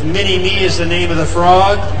out with Mini Me is the name of the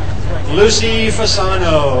frog. Lucy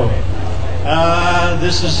Fasano.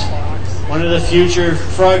 This is one of the future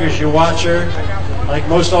froggers. You watch her, like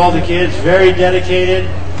most all the kids, very dedicated,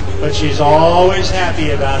 but she's always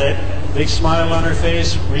happy about it. Big smile on her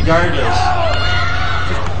face regardless.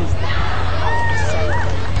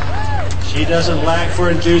 She doesn't lack for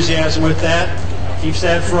enthusiasm with that. Keeps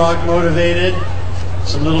that frog motivated.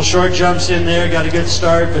 Some little short jumps in there, got a good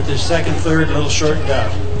start, but the second, third, a little shortened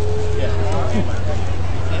up.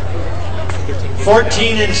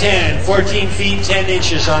 14 and 10, 14 feet 10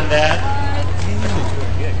 inches on that.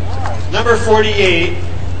 Number 48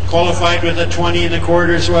 qualified with a 20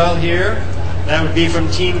 1/4 as well here. That would be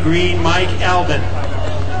from Team Green, Mike Albin.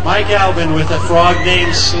 Mike Albin with a frog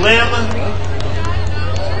named Slim.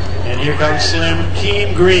 And here comes Slim,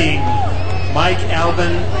 Team Green. Mike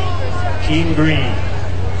Albin, Team Green.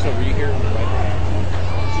 So were you here?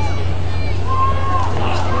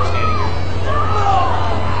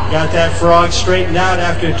 Got that frog straightened out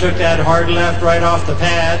after it took that hard left right off the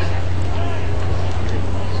pad.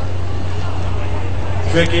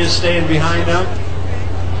 Trick is staying behind him.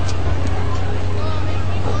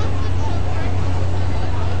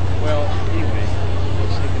 Well, anyway.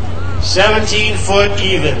 17 foot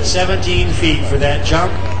even, 17 feet for that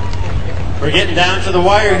jump. We're getting down to the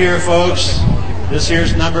wire here, folks. This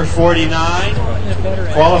here's number 49,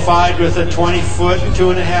 qualified with a 20 foot,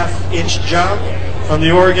 2.5 inch jump from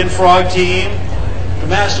the Oregon Frog team. The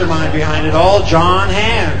mastermind behind it all, John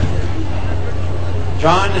Hand.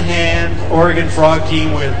 John Hand, Oregon Frog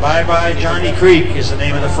team with Bye Bye Johnny Creek is the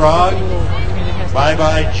name of the frog. Bye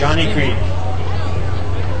Bye Johnny Creek.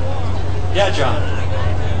 Yeah, John.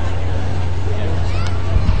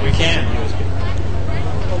 We can.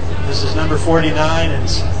 This is number 49, and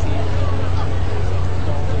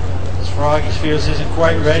this frog he feels isn't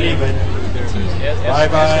quite ready, but Bye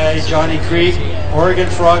Bye Johnny Creek, Oregon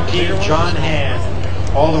Frog team, John Hand,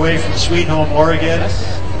 all the way from Sweet Home, Oregon.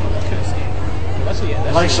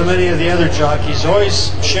 Like so many of the other jockeys,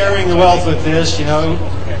 always sharing the wealth with this, you know,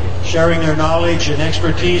 sharing their knowledge and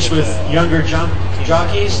expertise with younger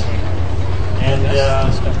jockeys. And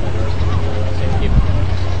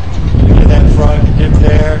look at that frog dip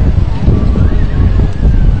there.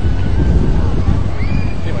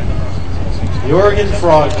 The Oregon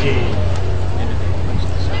Frog team.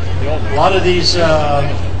 A lot of these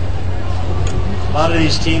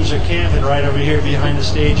teams are camping right over here behind the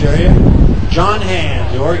stage area. John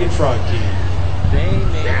Hand, the Oregon Frog team.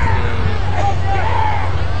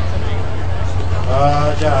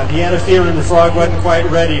 John, he had a feeling the frog wasn't quite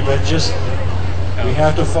ready, but just we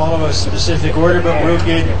have to follow a specific order. But we'll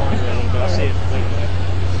get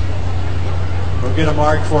a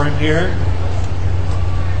mark for him here.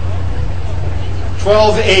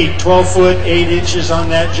 12'8", 12 foot 8 inches on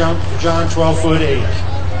that jump, John. 12 foot 8,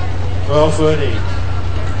 12 foot 8.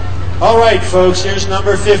 All right, folks, here's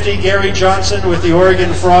number 50, Gary Johnson with the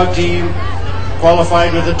Oregon Frog team,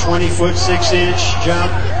 qualified with a 20 foot 6 inch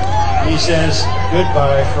jump. He says,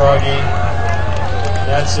 goodbye, Froggy.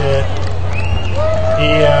 That's it.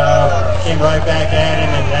 He came right back at him,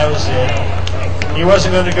 and that was it. He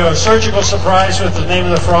wasn't going to go. Surgical surprise with the name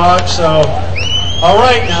of the frog, so... All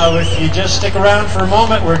right, now, if you just stick around for a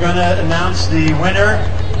moment, we're going to announce the winner.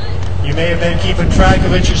 You may have been keeping track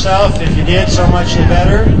of it yourself. If you did, so much the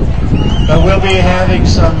better. But we'll be having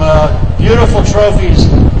some beautiful trophies.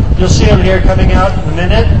 You'll see them here coming out in a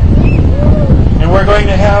minute. And we're going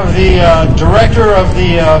to have the director of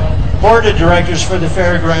the board of directors for the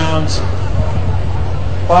fairgrounds,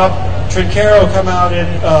 Bob Trincaro, come out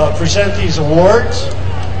and present these awards.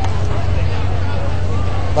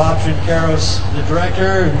 Bob Trincaro's the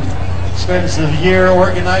director and spends the year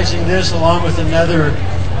organizing this along with another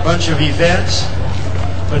bunch of events,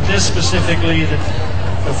 but this specifically, the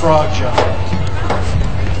frog jump.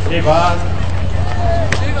 Hey, Bob.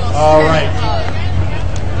 All right.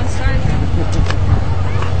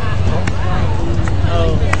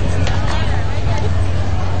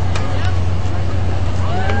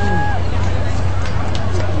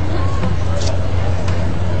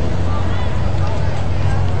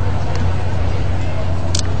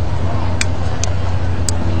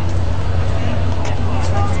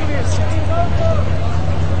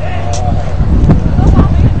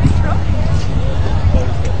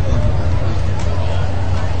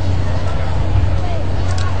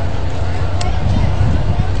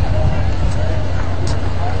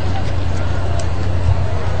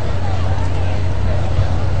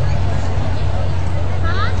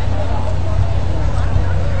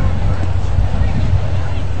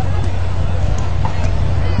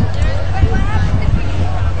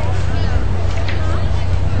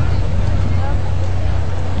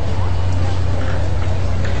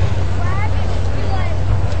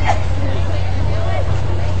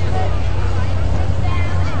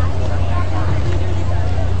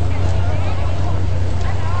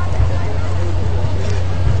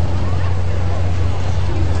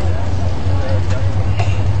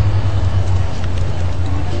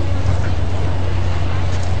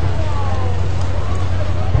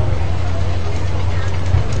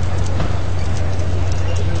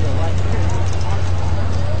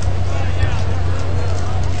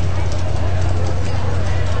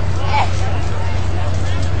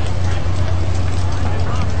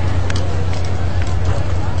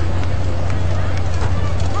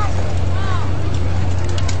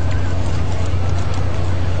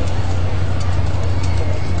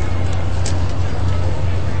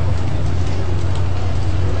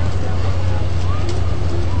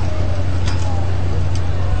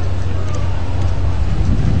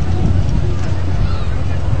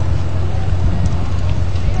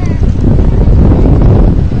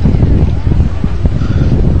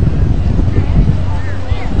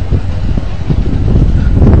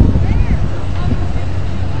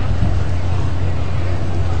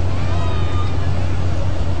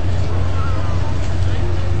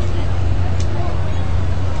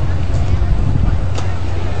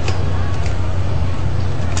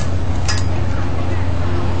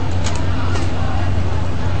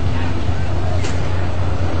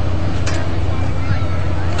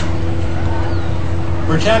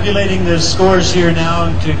 tabulating the scores here now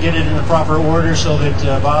to get it in the proper order so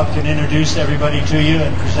that Bob can introduce everybody to you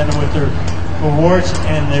and present them with their awards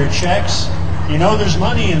and their checks. You know there's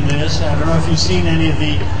money in this. I don't know if you've seen any of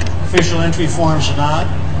the official entry forms or not,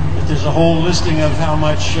 but there's a whole listing of how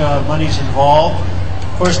much money's involved.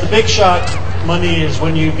 Of course, the big shot money is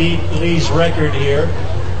when you beat Lee's record here.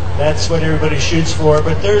 That's what everybody shoots for,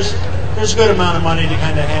 but there's a good amount of money to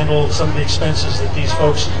kind of handle some of the expenses that these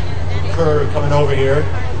folks incur coming over here.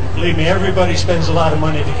 Believe me, everybody spends a lot of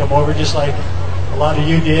money to come over, just like a lot of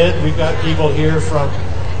you did. We've got people here from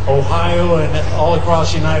Ohio and all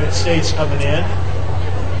across the United States coming in.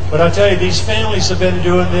 But I'll tell you, these families have been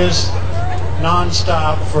doing this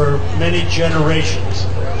non-stop for many generations.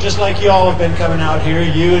 Just like you all have been coming out here,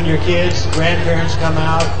 you and your kids, grandparents come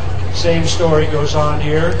out, same story goes on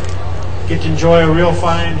here. Get to enjoy a real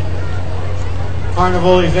fine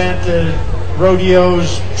carnival event,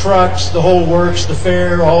 rodeos, trucks, the whole works, the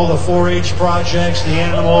fair, all the 4-H projects, the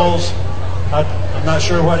animals. I'm not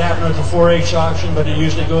sure what happened at the 4-H auction, but it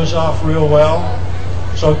usually goes off real well.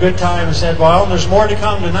 So a good time is had. Well, and there's more to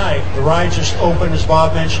come tonight. The rides are open, as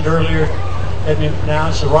Bob mentioned earlier. Let me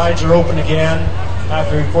announce the rides are open again. I have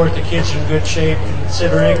to report the kids are in good shape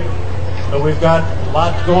considering. But we've got a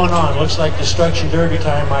lot going on. Looks like Destruction Derby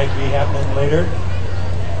time might be happening later.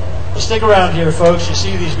 Well, stick around here, folks. You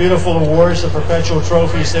see these beautiful awards, the perpetual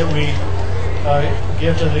trophies that we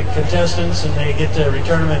give to the contestants, and they get to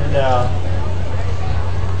return them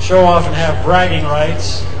and show off and have bragging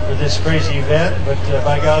rights for this crazy event. But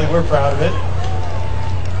by golly, we're proud of it.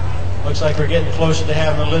 Looks like we're getting closer to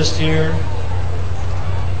having a list here.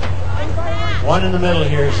 One in the middle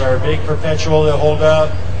here is our big perpetual they'll hold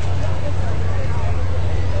up.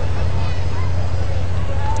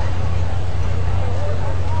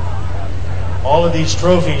 All of these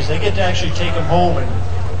trophies, they get to actually take them home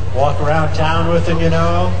and walk around town with them, you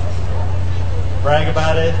know, brag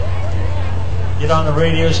about it, get on the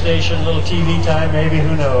radio station, a little TV time maybe,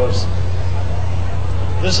 who knows.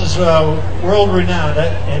 This is world renowned,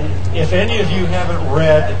 and if any of you haven't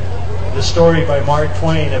read the story by Mark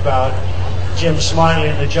Twain about Jim Smiley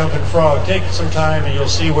and the Jumping Frog, take some time and you'll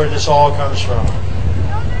see where this all comes from.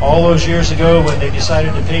 All those years ago when they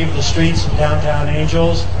decided to pave the streets in downtown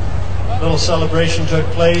Angels, a little celebration took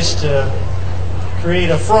place to create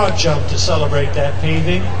a frog jump to celebrate that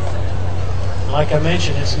paving. Like I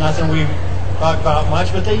mentioned, it's nothing we talk about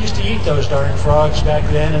much, but they used to eat those darn frogs back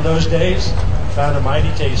then in those days. Found them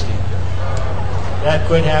mighty tasty. That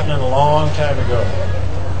quit happening a long time ago.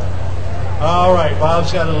 All right,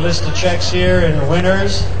 Bob's got a list of checks here and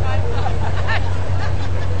winners.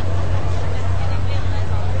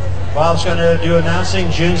 Bob's going to do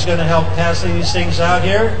announcing. June's going to help passing these things out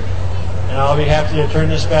here. And I'll be happy to turn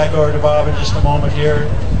this back over to Bob in just a moment here.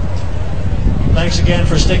 Thanks again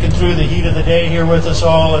for sticking through the heat of the day here with us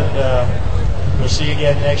all, and we'll see you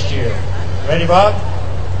again next year. Ready, Bob?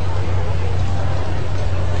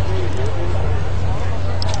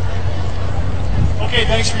 Okay,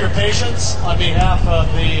 thanks for your patience. On behalf of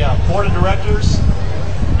the Board of Directors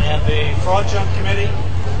and the Frog Jump Committee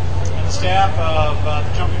and the staff of the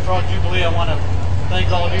Jumping Frog Jubilee, I want to thank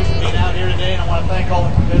all of you for being out here today, and I want to thank all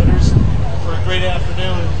the competitors for a great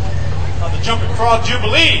afternoon of the Jumping Frog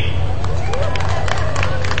Jubilee.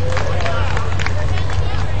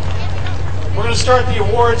 We're going to start the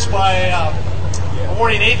awards by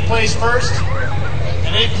awarding 8th place first,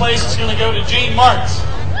 and 8th place is going to go to Jean Martz.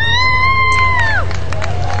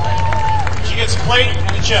 She gets a plate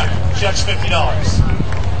and a check. Check's $50.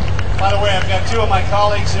 By the way, I've got two of my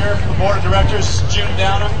colleagues here from the Board of Directors, June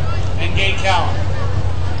Downham and Gay Cowan.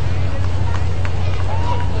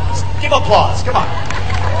 Give applause, come on.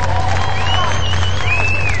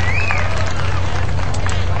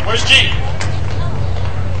 Where's Jean?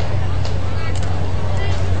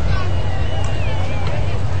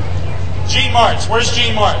 Jean Martz, where's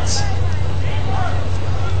Jean Martz?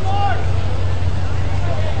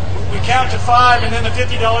 We count to 5 and then the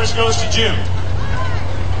 $50 goes to June.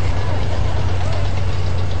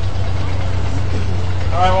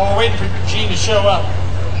 All right, well, we're waiting for Jean to show up.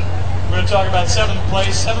 We're going to talk about 7th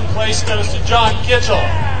place. 7th place goes to John Kitchell.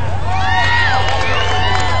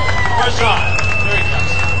 Where's John? There he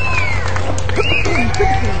comes.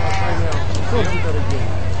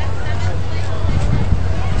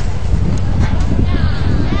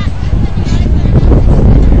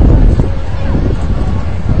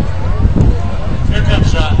 Here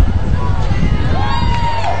comes John.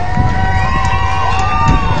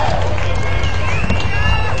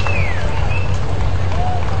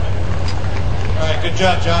 Good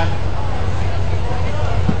job, John.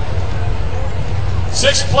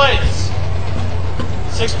 6th place.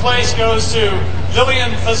 Sixth place goes to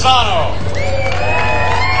Lillian Fasano.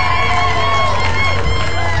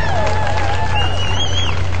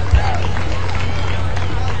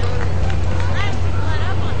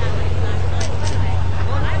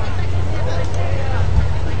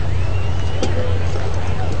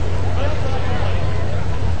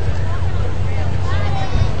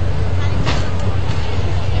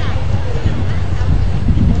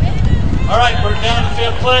 All right, we're down to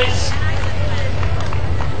fifth place.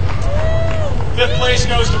 Fifth place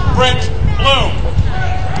goes to Brent Bloom.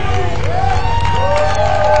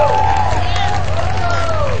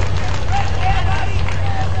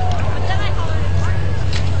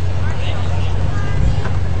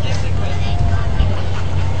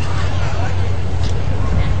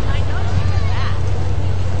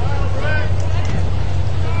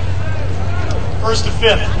 First to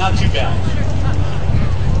fifth, not too bad.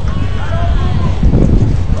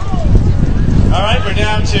 All right, we're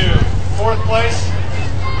down to fourth place.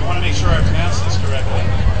 I want to make sure I pronounce this correctly.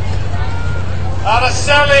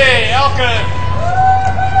 Araceli Elkin.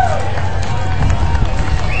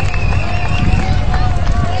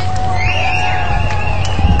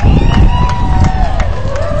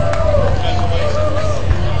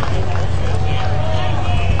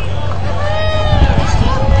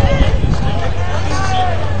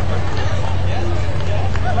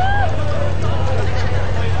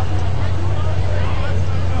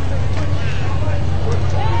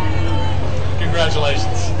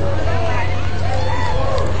 Congratulations.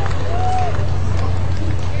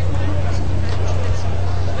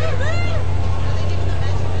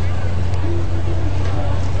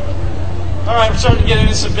 All right, we're starting to get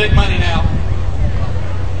into some big money now.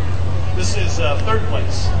 This is third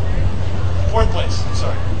place. Fourth place, I'm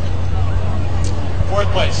sorry.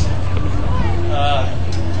 Fourth place.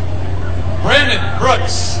 Brandon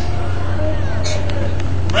Brooks.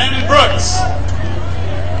 Brandon Brooks.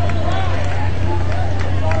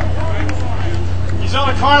 He's on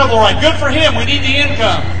a carnival ride. Good for him. We need the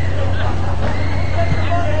income.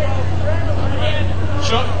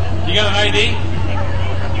 You got an ID?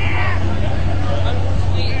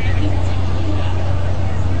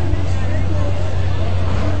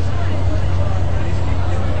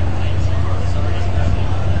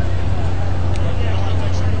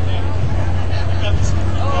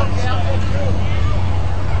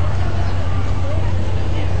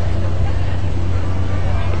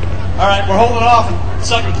 All right, we're holding off in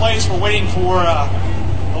second place. We're waiting for a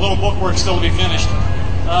little bookwork still to be finished.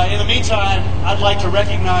 In the meantime, I'd like to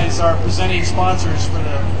recognize our presenting sponsors for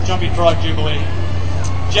the Jumping Frog Jubilee.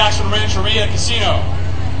 Jackson Rancheria Casino,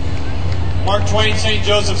 Mark Twain St.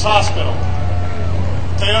 Joseph's Hospital,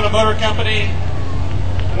 Toyota Motor Company,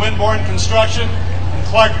 Winborn Construction, and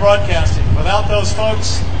Clark Broadcasting. Without those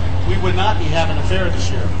folks, we would not be having a fair this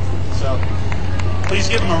year. So please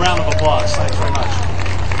give them a round of applause. Thanks very much.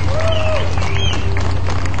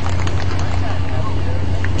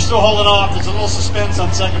 We're still holding off. There's a little suspense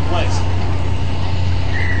on second place.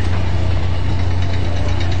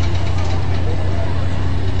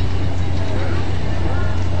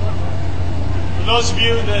 For those of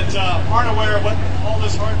you that aren't aware of what all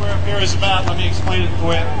this hardware up here is about, let me explain it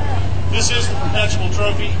for you. This is the perpetual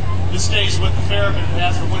trophy. This stays with the fair, but it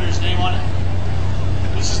has the winner's name on it.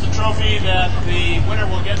 This is the trophy that the winner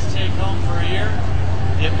will get to take home for a year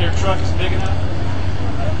if their truck is big enough.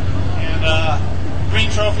 And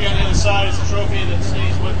green trophy on the other side is a trophy that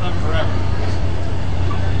stays with them forever.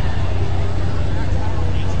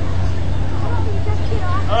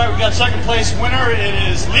 All right, we got second place winner. It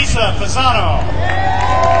is Lisa Fasano.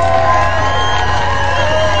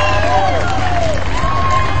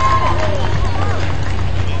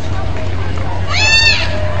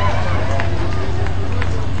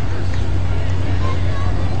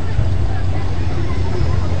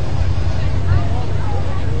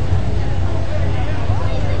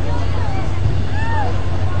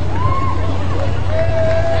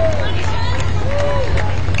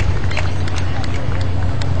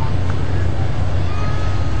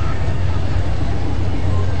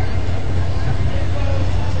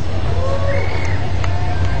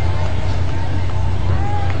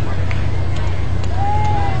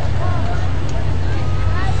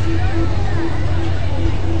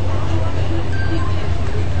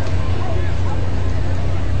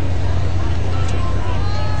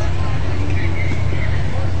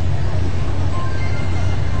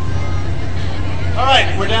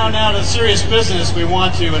 We're down now to serious business. We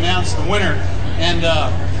want to announce the winner, and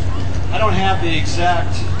I don't have the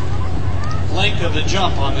exact length of the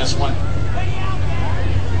jump on this one.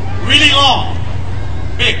 Really long,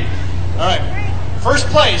 big. All right, First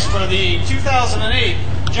place for the 2008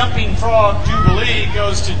 Jumping Frog Jubilee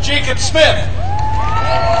goes to Jacob Smith.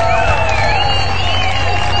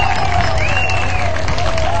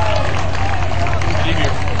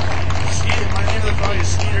 My name of the frog is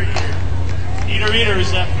Skeeter Eater. Eater,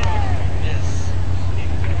 is that? Yes.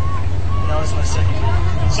 That was my second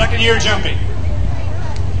year. Second year jumping.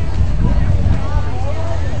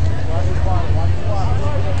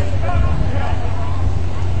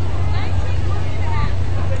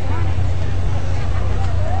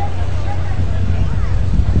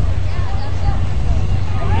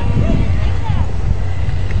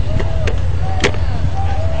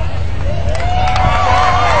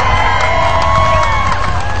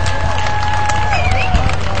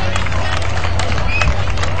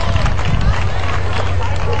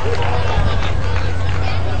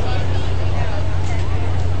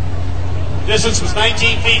 Distance was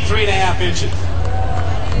 19 feet, 3.5 inches.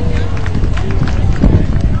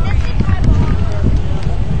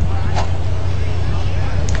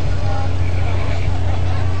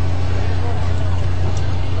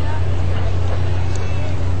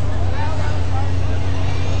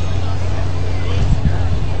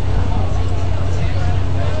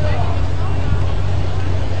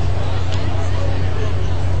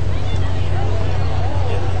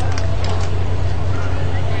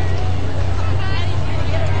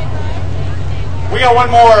 We got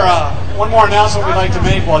one more announcement we'd like to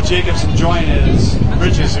make while Jacob's enjoying his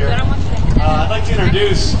riches here. I'd like to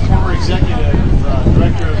introduce former executive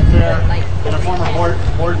director of the fair and a former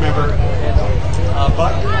board member.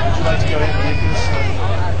 Buck, would you like to go ahead and make this?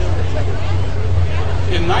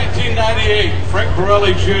 In 1998, Frank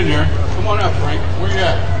Borelli Jr. Come on up, Frank. Where you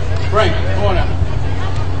at? Frank, come on up.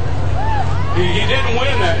 He didn't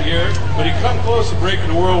win that year, but he come close to breaking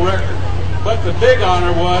the world record. But the big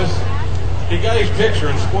honor was he got his picture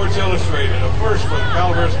in Sports Illustrated, a first for the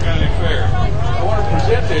Calaveras County Fair. I want to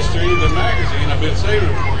present this to you, the magazine. I've been saving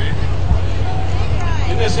it for you.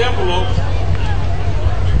 In this envelope,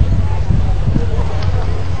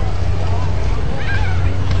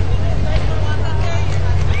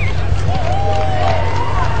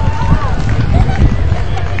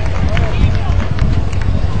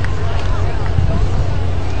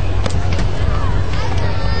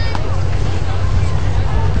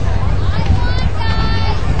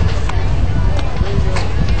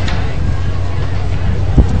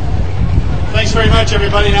 Thanks very much,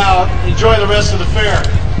 everybody. Now, enjoy the rest of the fair.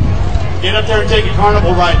 Get up there and take a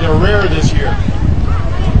carnival ride. They're rare this year.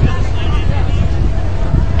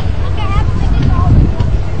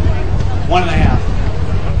 1.5.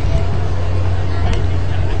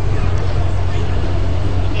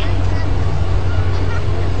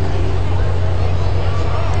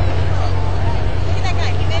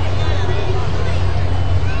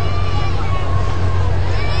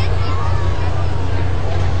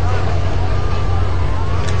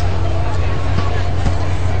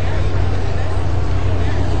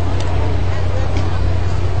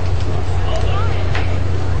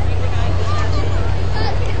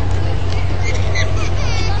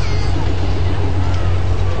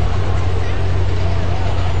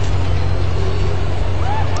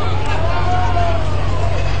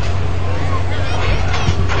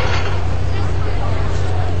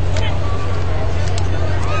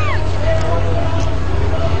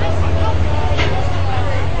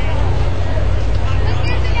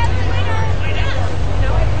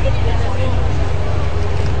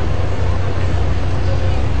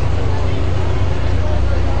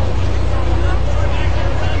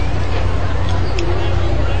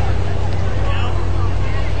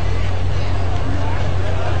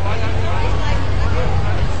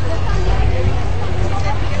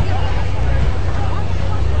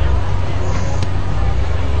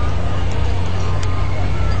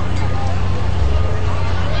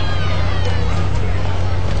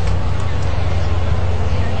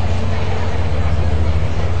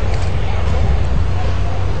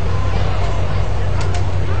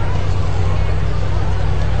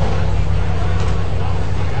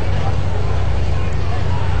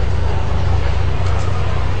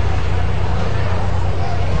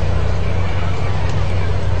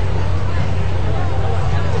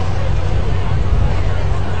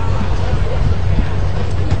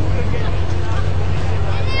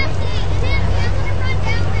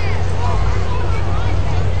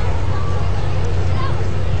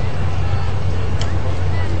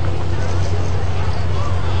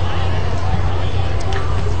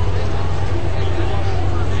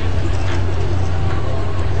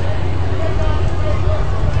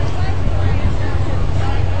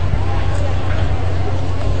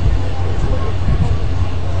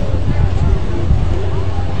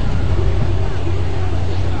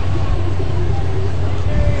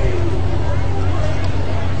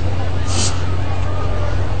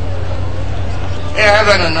 have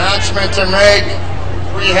an announcement to make.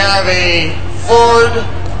 We have a Ford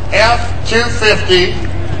F-250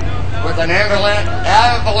 with an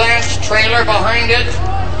avalanche trailer behind it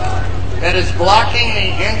that is blocking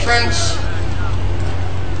the entrance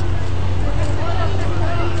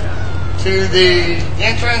to the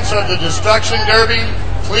entrance of the Destruction Derby.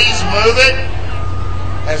 Please move it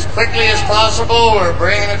as quickly as possible. We're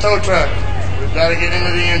bringing a tow truck. We've got to get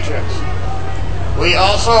into the entrance. We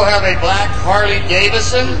also have a black Harley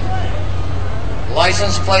Davidson,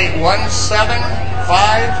 license plate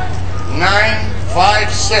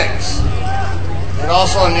 175,956. It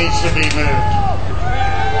also needs to be moved.